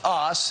wants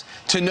us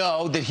to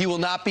know that he will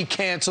not be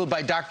canceled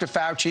by Dr.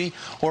 Fauci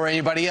or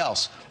anybody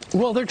else.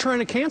 Well, they're trying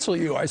to cancel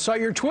you. I saw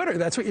your Twitter.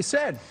 That's what you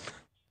said.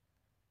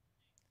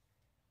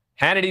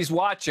 Hannity's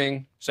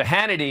watching. So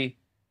Hannity,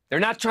 they're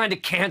not trying to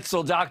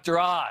cancel Dr.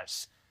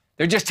 Oz.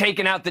 They're just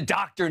taking out the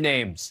doctor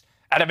names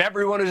out of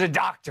everyone who's a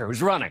doctor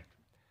who's running.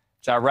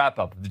 It's our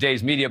wrap-up of the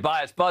day's media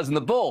bias, Buzz, and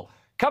the Bull.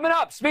 Coming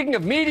up, speaking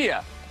of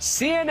media,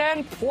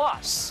 CNN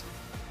Plus.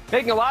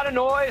 Making a lot of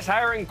noise,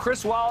 hiring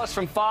Chris Wallace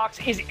from Fox.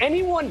 Is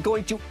anyone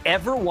going to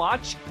ever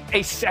watch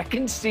a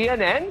second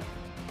CNN?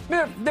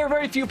 There are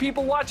very few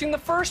people watching the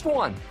first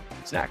one.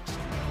 It's next.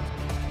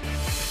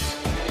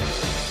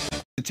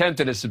 Attempt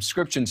at a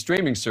subscription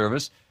streaming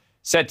service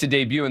set to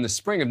debut in the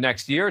spring of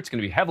next year. It's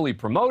going to be heavily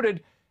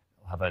promoted.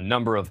 Have a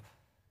number of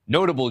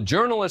notable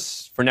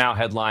journalists, for now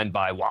headlined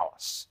by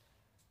Wallace.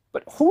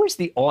 But who is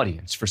the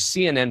audience for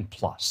CNN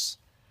Plus?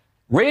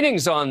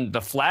 Ratings on the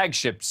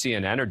flagship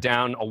CNN are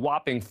down a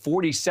whopping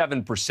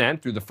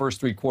 47% through the first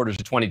 3 quarters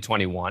of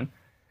 2021.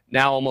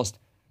 Now almost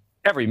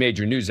every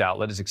major news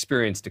outlet has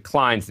experienced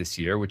declines this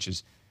year, which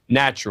is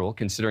natural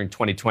considering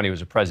 2020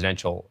 was a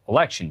presidential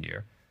election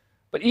year.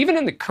 But even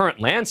in the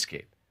current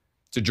landscape,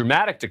 it's a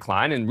dramatic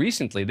decline, and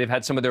recently they've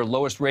had some of their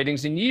lowest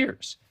ratings in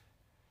years.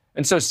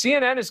 And so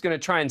CNN is going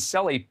to try and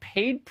sell a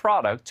paid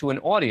product to an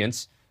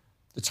audience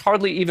that's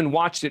hardly even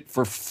watched it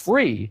for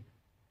free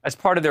as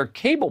part of their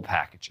cable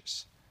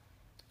packages.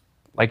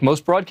 Like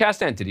most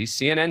broadcast entities,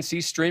 CNN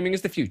sees streaming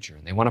as the future,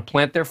 and they want to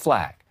plant their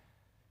flag.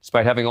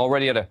 Despite having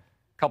already had a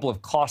couple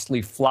of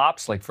costly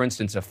flops, like, for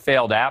instance, a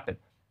failed app it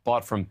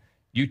bought from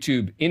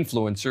YouTube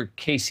influencer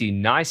Casey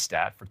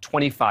Neistat for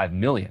 $25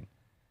 million.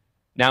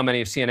 Now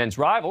many of CNN's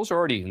rivals are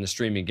already in the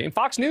streaming game.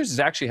 Fox News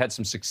has actually had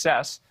some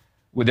success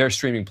with their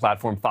streaming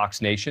platform,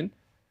 Fox Nation.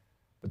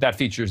 But that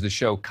features the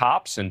show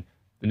Cops and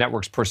the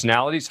network's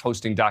personalities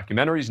hosting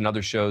documentaries and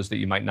other shows that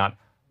you might not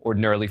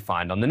ordinarily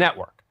find on the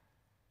network.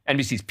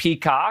 NBC's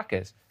Peacock,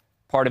 as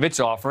part of its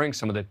offering,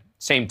 some of the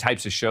same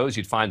types of shows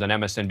you'd find on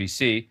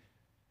MSNBC.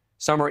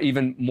 Some are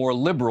even more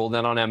liberal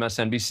than on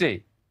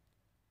MSNBC.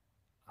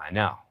 I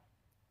know.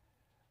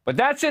 But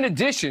that's in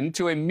addition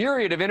to a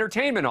myriad of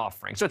entertainment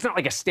offerings. So it's not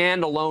like a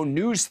standalone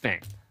news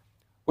thing,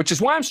 which is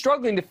why I'm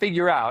struggling to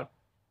figure out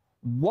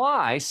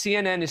why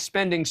CNN is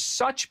spending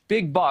such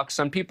big bucks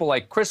on people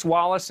like Chris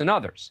Wallace and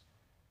others.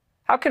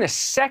 How can a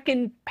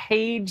second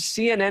paid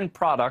CNN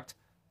product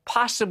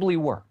possibly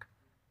work?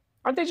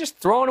 Aren't they just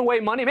throwing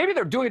away money? Maybe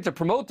they're doing it to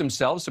promote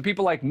themselves so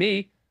people like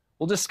me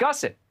will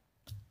discuss it.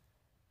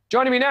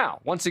 Joining me now,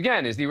 once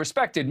again, is the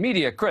respected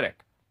media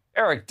critic,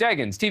 Eric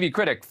Deggans, TV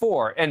critic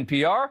for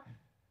NPR.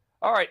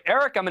 All right,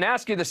 Eric, I'm going to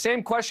ask you the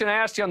same question I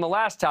asked you on the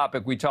last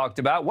topic we talked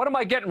about. What am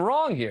I getting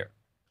wrong here?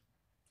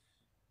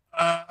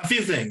 A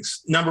few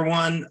things. Number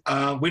one,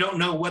 we don't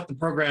know what the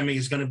programming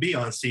is going to be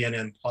on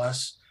CNN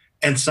Plus,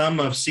 and some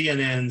of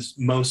CNN's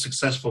most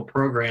successful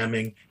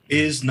programming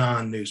is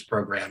non-news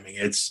programming.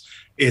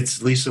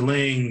 It's Lisa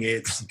Ling,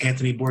 it's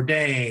Anthony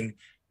Bourdain,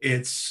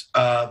 it's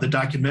the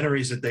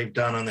documentaries that they've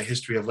done on the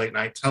history of late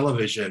night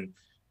television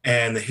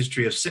and the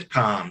history of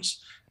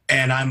sitcoms.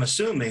 And I'm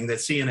assuming that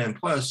CNN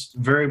Plus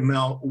very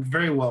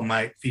well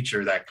might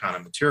feature that kind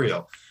of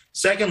material.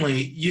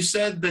 Secondly, you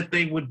said that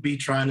they would be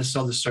trying to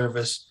sell the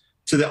service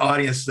to the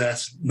audience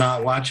that's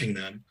not watching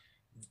them.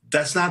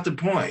 That's not the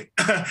point.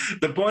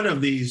 The point of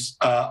these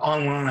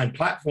online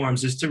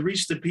platforms is to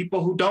reach the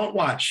people who don't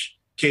watch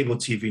cable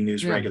TV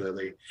news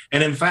regularly.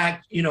 And in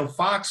fact,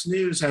 Fox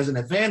News has an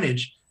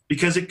advantage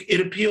because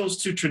it appeals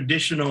to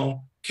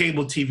traditional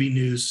cable TV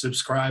news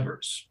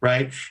subscribers,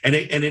 right? And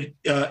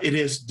it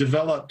has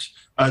developed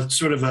a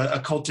sort of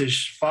a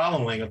cultish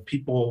following of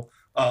people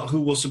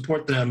who will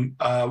support them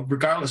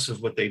regardless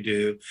of what they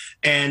do.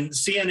 And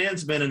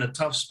CNN's been in a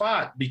tough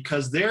spot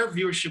because their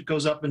viewership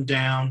goes up and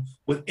down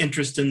with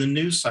interest in the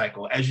news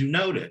cycle, as you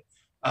noted.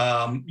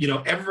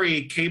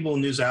 Every cable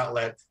news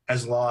outlet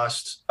has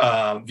lost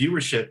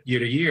viewership year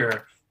to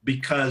year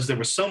because there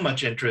was so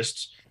much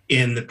interest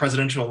in the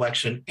presidential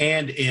election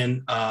and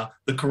in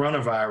the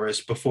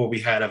coronavirus before we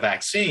had a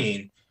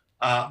vaccine.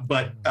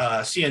 But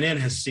CNN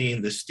has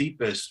seen the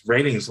steepest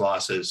ratings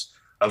losses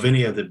of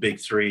any of the big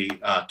three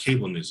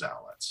cable news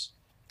outlets.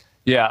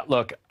 Yeah,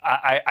 look,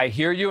 I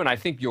hear you, and I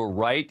think you're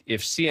right.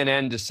 If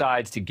CNN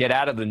decides to get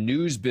out of the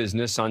news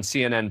business on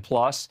CNN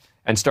Plus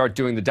and start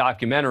doing the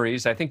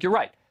documentaries, I think you're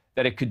right,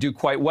 that it could do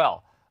quite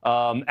well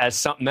as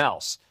something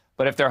else.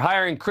 But if they're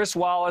hiring Chris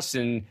Wallace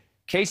and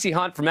Casey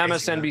Hunt from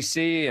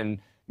MSNBC and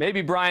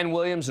maybe Brian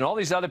Williams and all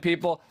these other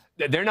people,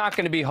 they're not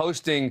going to be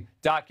hosting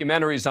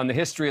documentaries on the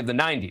history of the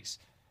 90s.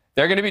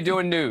 They're going to be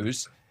doing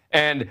news,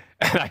 and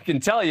I can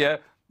tell you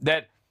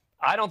that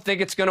I don't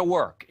think it's going to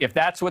work if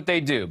that's what they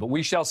do, but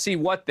we shall see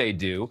what they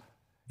do.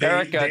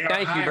 Erica,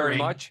 thank you very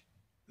much.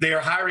 They are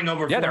hiring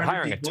over 400 they're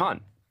hiring people, a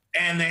ton.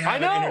 And they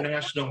have an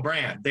international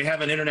brand. They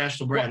have an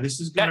international brand. Well, this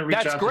is going to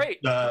reach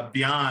out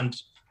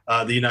beyond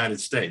the United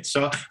States.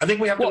 So I think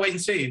we have to wait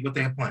and see what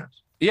they have planned.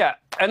 Yeah,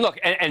 and look,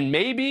 and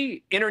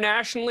maybe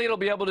internationally it'll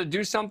be able to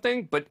do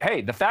something, but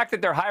hey, the fact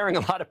that they're hiring a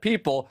lot of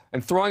people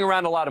and throwing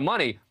around a lot of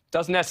money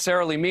doesn't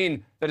necessarily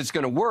mean that it's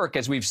going to work,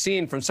 as we've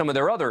seen from some of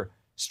their other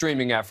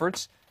streaming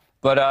efforts.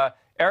 But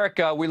Eric,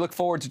 we look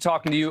forward to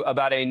talking to you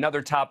about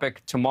another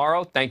topic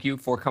tomorrow. Thank you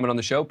for coming on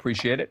the show.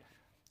 Appreciate it.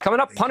 Coming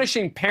up,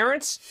 punishing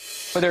parents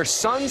for their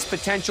son's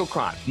potential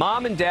crime.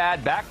 Mom and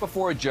dad back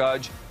before a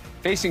judge,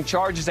 facing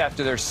charges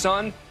after their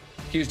son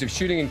accused of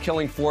shooting and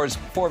killing four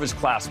of his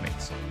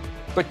classmates.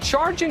 But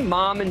charging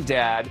mom and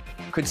dad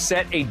could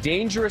set a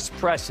dangerous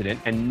precedent,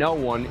 and no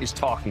one is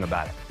talking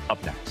about it.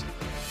 Up next.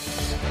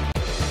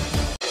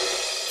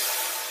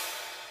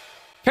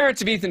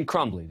 Parents of Ethan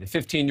Crumbley, the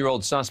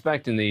 15-year-old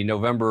suspect in the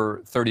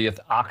November 30th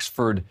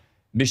Oxford,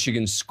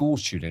 Michigan school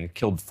shooting that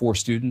killed 4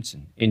 students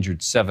and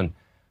injured 7,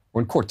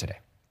 were in court today.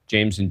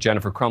 James and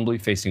Jennifer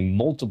Crumbley facing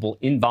multiple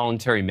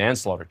involuntary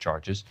manslaughter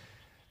charges.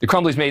 The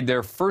Crumbleys made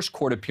their first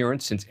court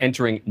appearance since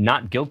entering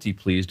not guilty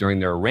pleas during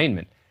their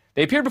arraignment.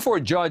 They appeared before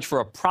a judge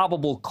for a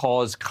probable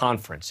cause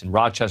conference in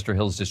Rochester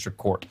Hills District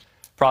Court.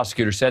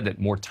 Prosecutors said that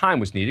more time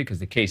was needed because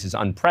the case is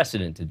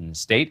unprecedented in the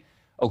state.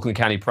 Oakland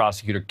County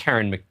Prosecutor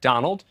Karen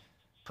McDonald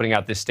putting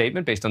out this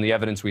statement. Based on the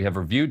evidence we have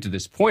reviewed to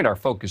this point, our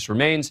focus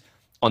remains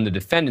on the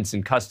defendants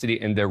in custody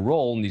and their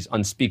role in these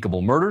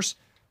unspeakable murders.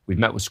 We've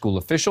met with school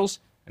officials,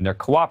 and they're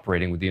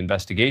cooperating with the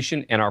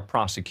investigation and our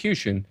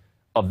prosecution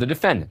of the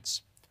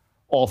defendants.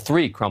 All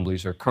 3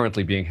 Crumbleys are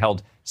currently being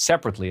held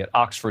separately at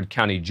Oxford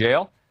County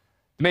Jail.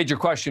 The major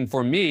question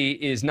for me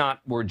is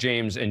not, were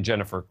James and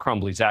Jennifer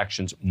Crumbley's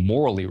actions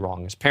morally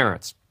wrong as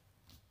parents?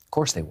 Of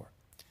course they were.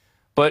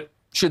 But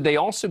should they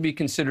also be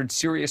considered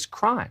serious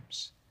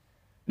crimes?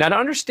 Now, to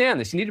understand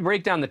this, you need to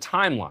break down the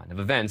timeline of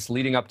events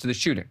leading up to the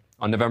shooting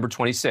on November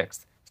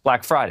 26th. It's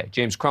Black Friday.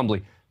 James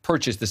Crumbley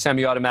purchased the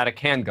semi-automatic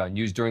handgun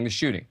used during the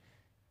shooting.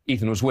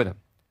 Ethan was with him.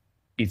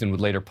 Ethan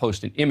would later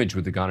post an image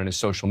with the gun on his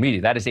social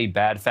media. That is a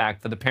bad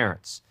fact for the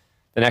parents.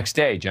 The next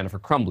day, Jennifer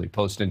Crumbley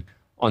posted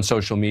on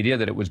social media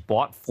that it was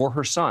bought for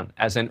her son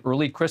as an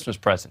early Christmas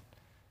present.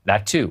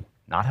 That, too,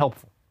 not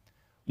helpful.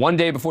 One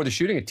day before the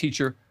shooting, a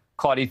teacher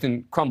caught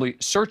Ethan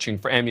Crumbley searching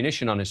for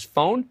ammunition on his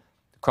phone.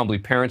 The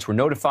Crumbley parents were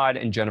notified,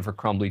 and Jennifer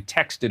Crumbley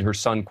texted her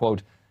son,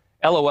 quote,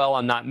 "LOL,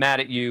 I'm not mad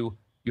at you.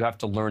 You have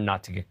to learn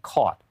not to get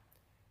caught."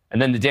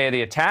 And then the day of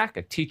the attack,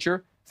 a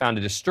teacher found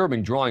a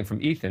disturbing drawing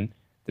from Ethan.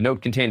 The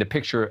note contained a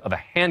picture of a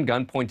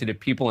handgun pointed at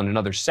people in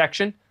another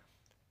section,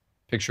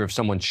 a picture of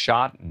someone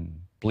shot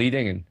and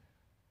bleeding, and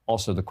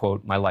also the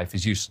quote, "My life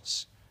is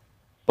useless."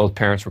 Both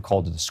parents were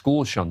called to the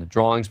school, shown the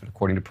drawings, but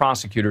according to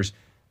prosecutors,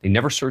 they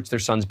never searched their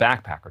son's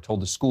backpack or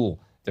told the school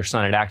their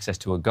son had access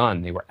to a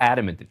gun. They were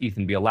adamant that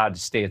Ethan be allowed to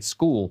stay at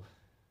school,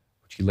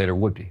 which he later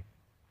would be.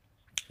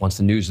 Once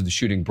the news of the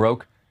shooting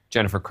broke,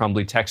 Jennifer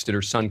Crumbley texted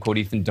her son, quote,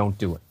 "Ethan, don't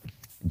do it."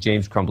 And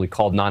James Crumbley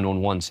called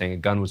 911 saying a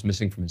gun was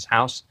missing from his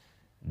house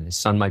and that his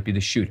son might be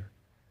the shooter.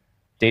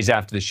 Days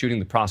after the shooting,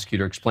 the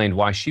prosecutor explained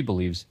why she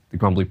believes the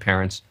Crumbley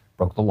parents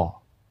broke the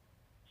law.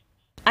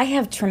 I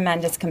have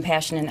tremendous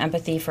compassion and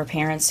empathy for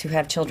parents who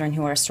have children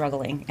who are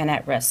struggling and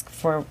at risk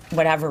for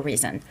whatever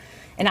reason.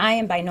 And I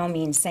am by no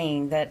means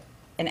saying that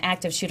an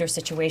active shooter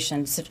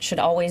situation should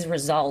always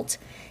result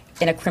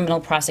in a criminal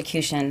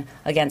prosecution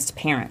against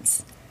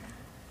parents.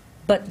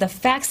 But the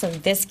facts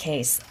of this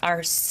case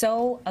are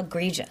so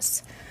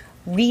egregious.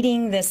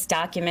 Reading this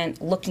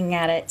document, looking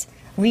at it,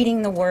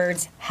 reading the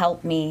words,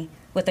 "help me,"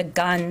 with a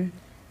gun,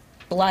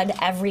 blood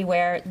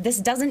everywhere, this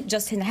doesn't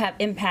just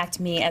impact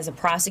me as a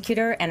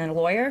prosecutor and a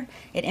lawyer,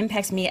 it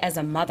impacts me as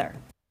a mother.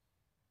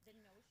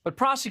 But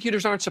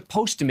prosecutors aren't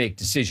supposed to make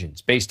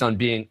decisions based on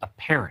being a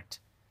parent.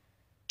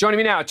 Joining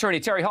me now, attorney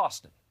Terry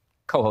Hostin,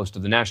 co-host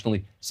of the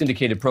nationally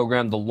syndicated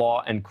program, The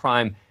Law and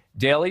Crime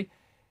Daily.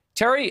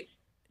 Terry,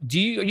 are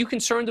you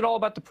concerned at all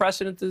about the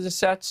precedent that this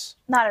sets?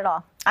 Not at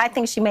all. I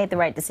think she made the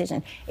right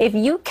decision. If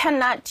you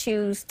cannot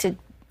choose to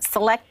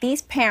select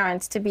these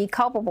parents to be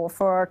culpable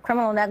for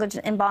criminal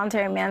negligence,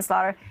 involuntary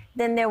manslaughter,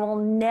 then there will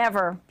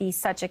never be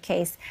such a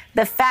case.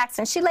 The facts,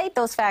 and she laid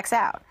those facts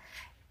out,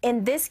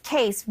 in this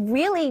case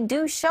really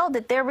do show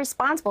that they're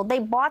responsible. They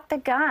bought the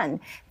gun.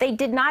 They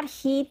did not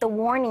heed the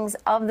warnings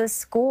of the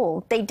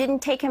school. They didn't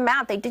take him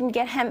out. They didn't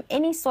get him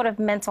any sort of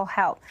mental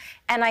help.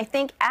 And I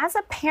think as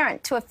a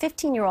parent to a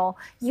 15-year-old,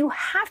 you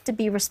have to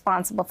be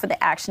responsible for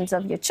the actions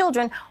of your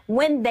children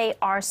when they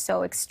are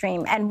so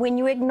extreme and when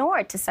you ignore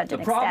it to such an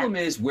extent. The problem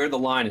is where the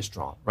line is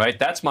drawn, right?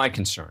 That's my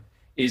concern,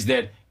 is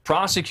that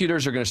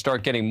prosecutors are going to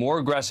start getting more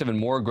aggressive and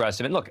more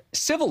aggressive. And look,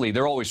 civilly,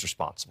 they're always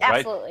responsible,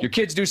 Absolutely. right? Your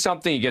kids do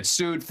something, you get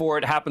sued for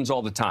it. It happens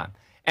all the time.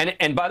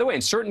 And by the way,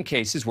 in certain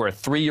cases where a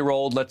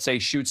 3-year-old, let's say,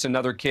 shoots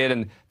another kid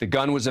and the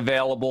gun was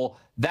available,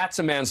 that's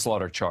a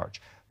manslaughter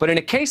charge. But in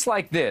a case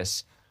like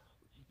this,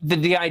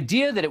 the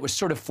idea that it was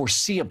sort of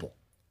foreseeable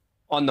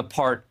on the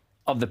part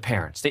of the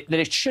parents, that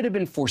it should have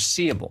been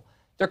foreseeable.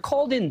 They're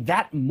called in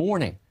that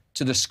morning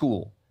to the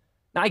school.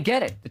 Now, I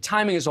get it. The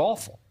timing is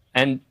awful.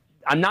 And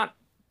I'm not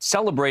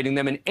celebrating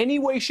them in any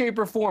way, shape,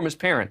 or form as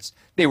parents.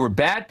 They were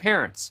bad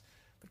parents,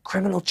 but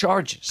criminal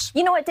charges.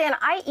 You know what, Dan?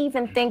 I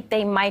even think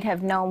they might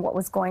have known what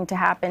was going to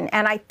happen.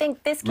 And I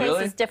think this case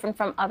is different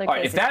from other All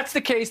right, cases. If that's the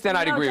case, then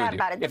I'd agree with you.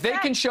 If they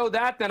can show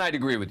that, then I'd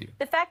agree with you.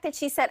 The fact that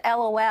she said,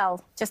 LOL,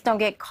 just don't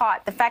get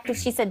caught. The fact that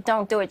she said,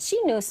 don't do it.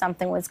 She knew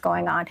something was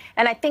going on.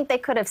 And I think they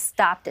could have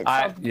stopped it.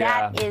 So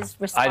that is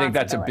responsibility. I think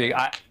that's a big...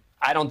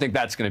 I don't think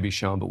that's going to be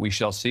shown, but we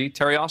shall see.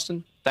 Terry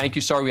Hostin, thank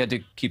you. Sorry we had to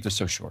keep this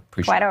so short.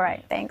 Appreciate it. Quite all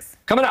right. Thanks.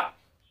 Coming up.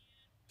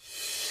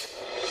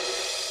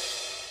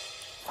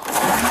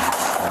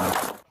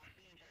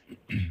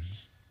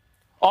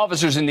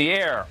 Officers in the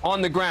air,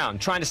 on the ground,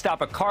 trying to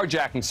stop a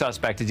carjacking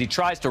suspect as he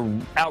tries to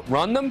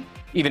outrun them,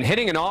 even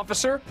hitting an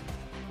officer.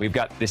 We've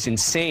got this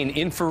insane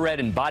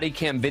infrared and body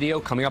cam video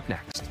coming up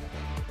next.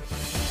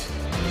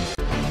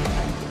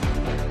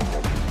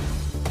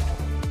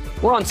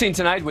 We're on scene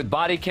tonight with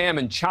body cam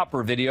and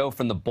chopper video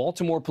from the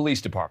Baltimore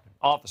Police Department.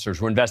 Officers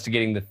were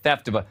investigating the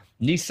theft of a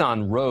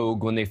Nissan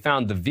Rogue when they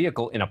found the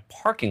vehicle in a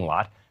parking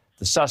lot.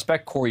 The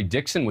suspect, Corey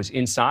Dixon, was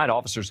inside.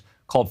 Officers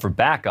called for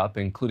backup,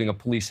 including a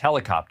police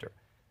helicopter.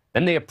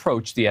 Then they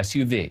approached the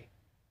SUV.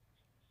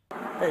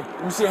 Hey,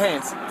 let me see your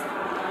hands.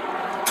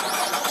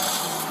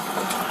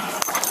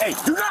 Hey,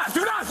 do not!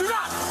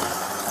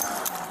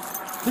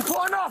 He's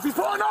pulling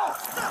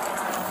off!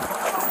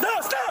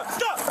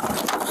 Stop!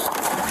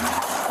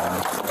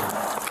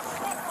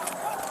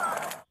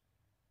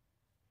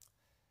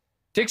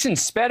 Dixon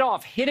sped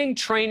off, hitting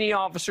trainee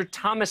officer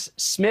Thomas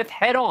Smith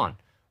head-on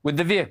with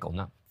the vehicle.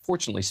 Now,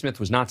 fortunately,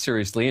 Smith was not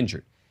seriously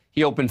injured.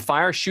 He opened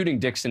fire, shooting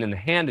Dixon in the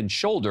hand and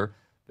shoulder,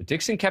 but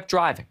Dixon kept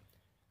driving.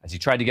 As he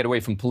tried to get away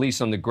from police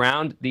on the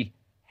ground, the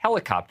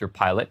helicopter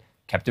pilot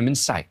kept him in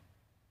sight.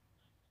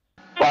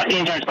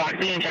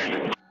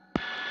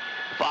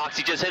 Fox,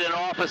 he just hit an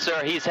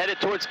officer. He's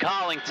headed towards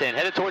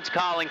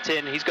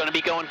Collington. He's going to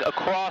be going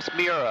across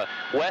Mira,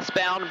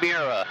 westbound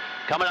Mira,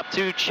 coming up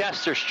to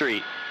Chester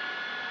Street.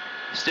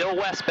 Still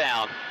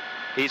westbound.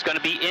 He's going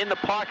to be in the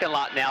parking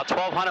lot now,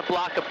 1200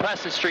 block of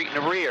Preston Street in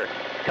the rear.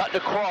 Cutting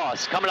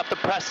across, coming up to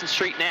Preston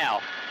Street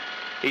now.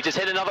 He just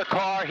hit another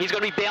car. He's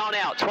going to be bailing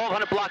out,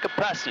 1200 block of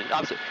Preston.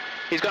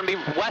 He's going to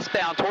be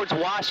westbound towards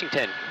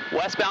Washington.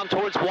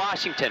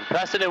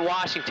 Preston and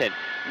Washington.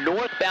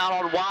 Northbound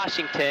on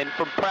Washington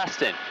from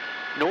Preston.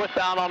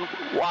 Northbound on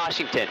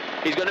Washington.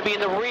 He's going to be in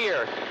the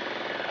rear.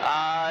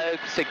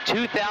 It's like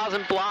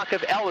 2000 block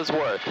of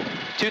Ellsworth.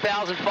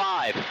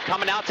 2005.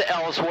 Coming out to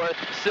Ellsworth.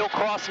 Still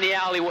crossing the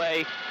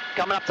alleyway.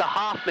 Coming up to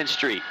Hoffman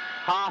Street.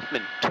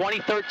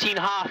 2013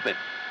 Hoffman.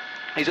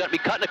 He's going to be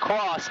cutting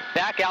across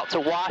back out to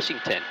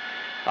Washington.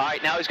 All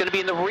right, now he's going to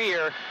be in the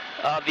rear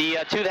of the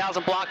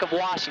 2000 block of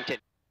Washington.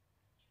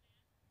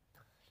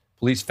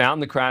 Police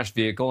found the crashed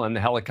vehicle, and the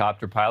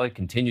helicopter pilot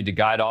continued to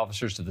guide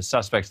officers to the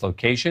suspect's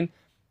location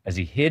as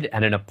he hid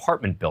at an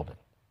apartment building.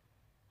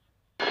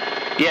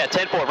 Yeah,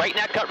 10-4, right in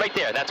that cut right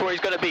there. That's where he's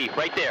going to be,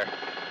 right there.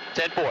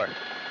 10-4.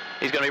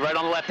 He's going to be right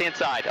on the left-hand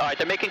side. All right,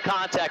 they're making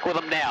contact with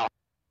him now.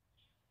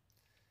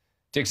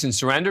 Dixon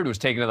surrendered, was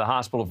taken to the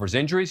hospital for his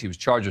injuries. He was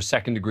charged with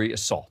second-degree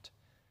assault.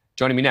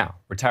 Joining me now,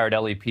 retired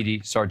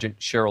LAPD Sergeant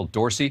Cheryl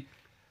Dorsey.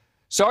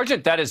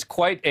 Sergeant, that is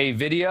quite a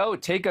video.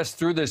 Take us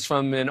through this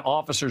from an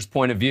officer's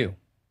point of view.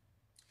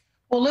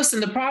 Well,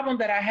 listen, the problem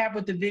that I have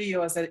with the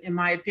video is that, in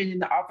my opinion,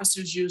 the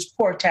officers used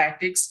poor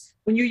tactics.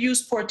 when you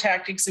use poor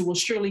tactics, it will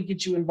surely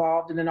get you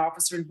involved in an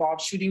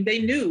officer-involved shooting. They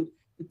knew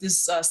that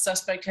this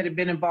suspect had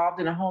been involved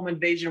in a home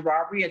invasion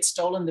robbery, had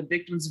stolen the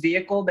victim's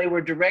vehicle. They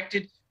were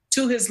directed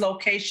to his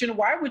location.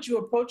 Why would you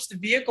approach the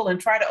vehicle and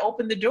try to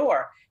open the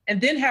door and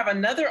then have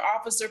another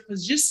officer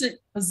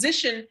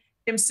position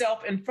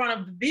himself in front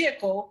of the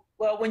vehicle?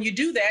 Well, when you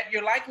do that,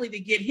 you're likely to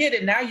get hit,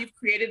 and now you've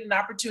created an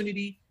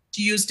opportunity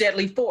to use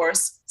deadly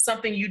force,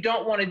 something you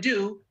don't want to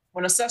do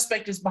when a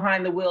suspect is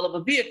behind the wheel of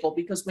a vehicle,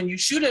 because when you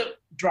shoot a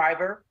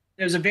driver,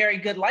 there's a very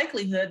good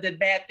likelihood that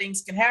bad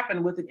things can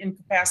happen with an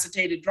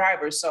incapacitated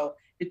driver. So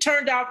it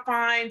turned out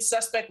fine.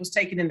 Suspect was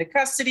taken into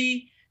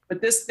custody,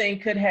 but this thing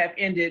could have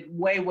ended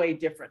way, way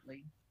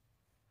differently.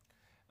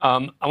 I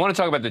want to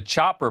talk about the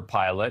chopper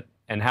pilot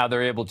and how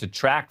they're able to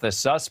track the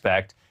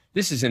suspect.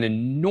 This is an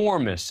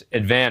enormous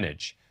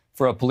advantage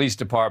for a police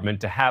department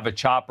to have a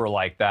chopper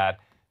like that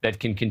that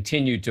can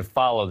continue to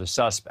follow the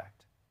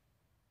suspect.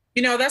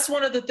 You know, that's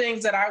one of the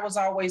things that I was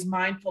always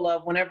mindful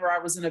of whenever I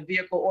was in a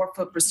vehicle or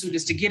foot pursuit,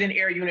 is to get an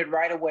air unit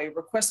right away,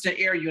 request an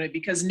air unit,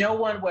 because no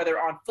one, whether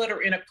on foot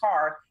or in a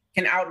car,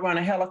 can outrun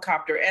a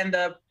helicopter. And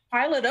the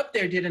pilot up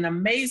there did an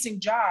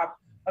amazing job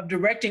of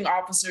directing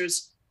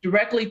officers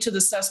directly to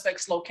the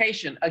suspect's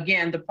location.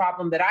 Again, the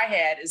problem that I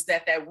had is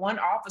that that one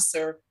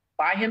officer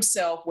by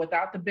himself,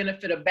 without the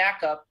benefit of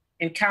backup,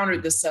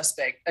 encountered the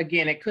suspect.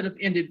 Again, it could have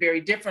ended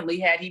very differently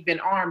had he been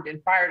armed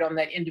and fired on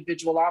that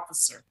individual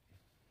officer.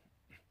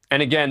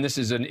 And again, this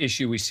is an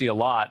issue we see a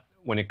lot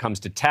when it comes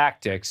to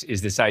tactics,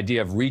 is this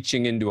idea of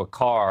reaching into a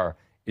car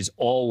is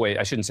always,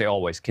 I shouldn't say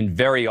always, can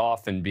very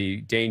often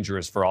be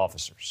dangerous for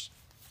officers.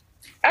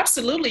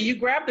 Absolutely. You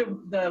grab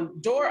the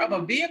door of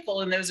a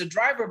vehicle and there's a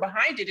driver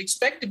behind it,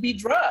 expect to be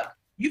drugged.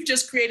 You've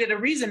just created a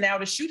reason now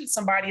to shoot at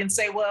somebody and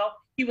say, well,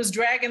 he was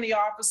dragging the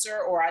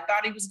officer, or I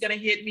thought he was going to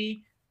hit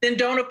me. Then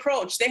don't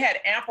approach. They had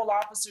ample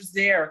officers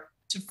there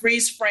to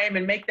freeze frame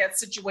and make that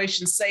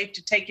situation safe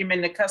to take him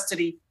into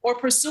custody or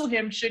pursue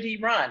him should he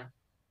run.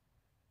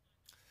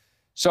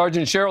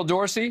 Sergeant Cheryl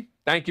Dorsey,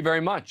 thank you very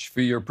much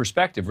for your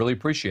perspective. Really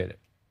appreciate it.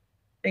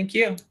 Thank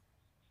you.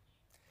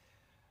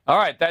 All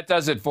right, that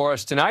does it for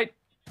us tonight.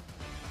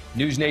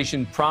 News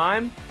Nation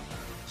Prime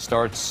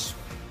starts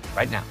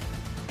right now,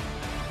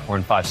 or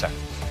in 5 seconds.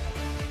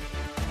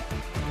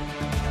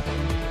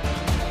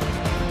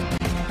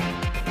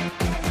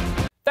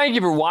 Thank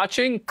you for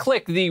watching.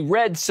 Click the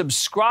red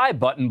subscribe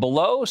button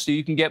below so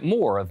you can get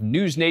more of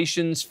News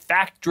Nation's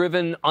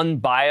fact-driven,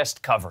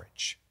 unbiased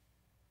coverage.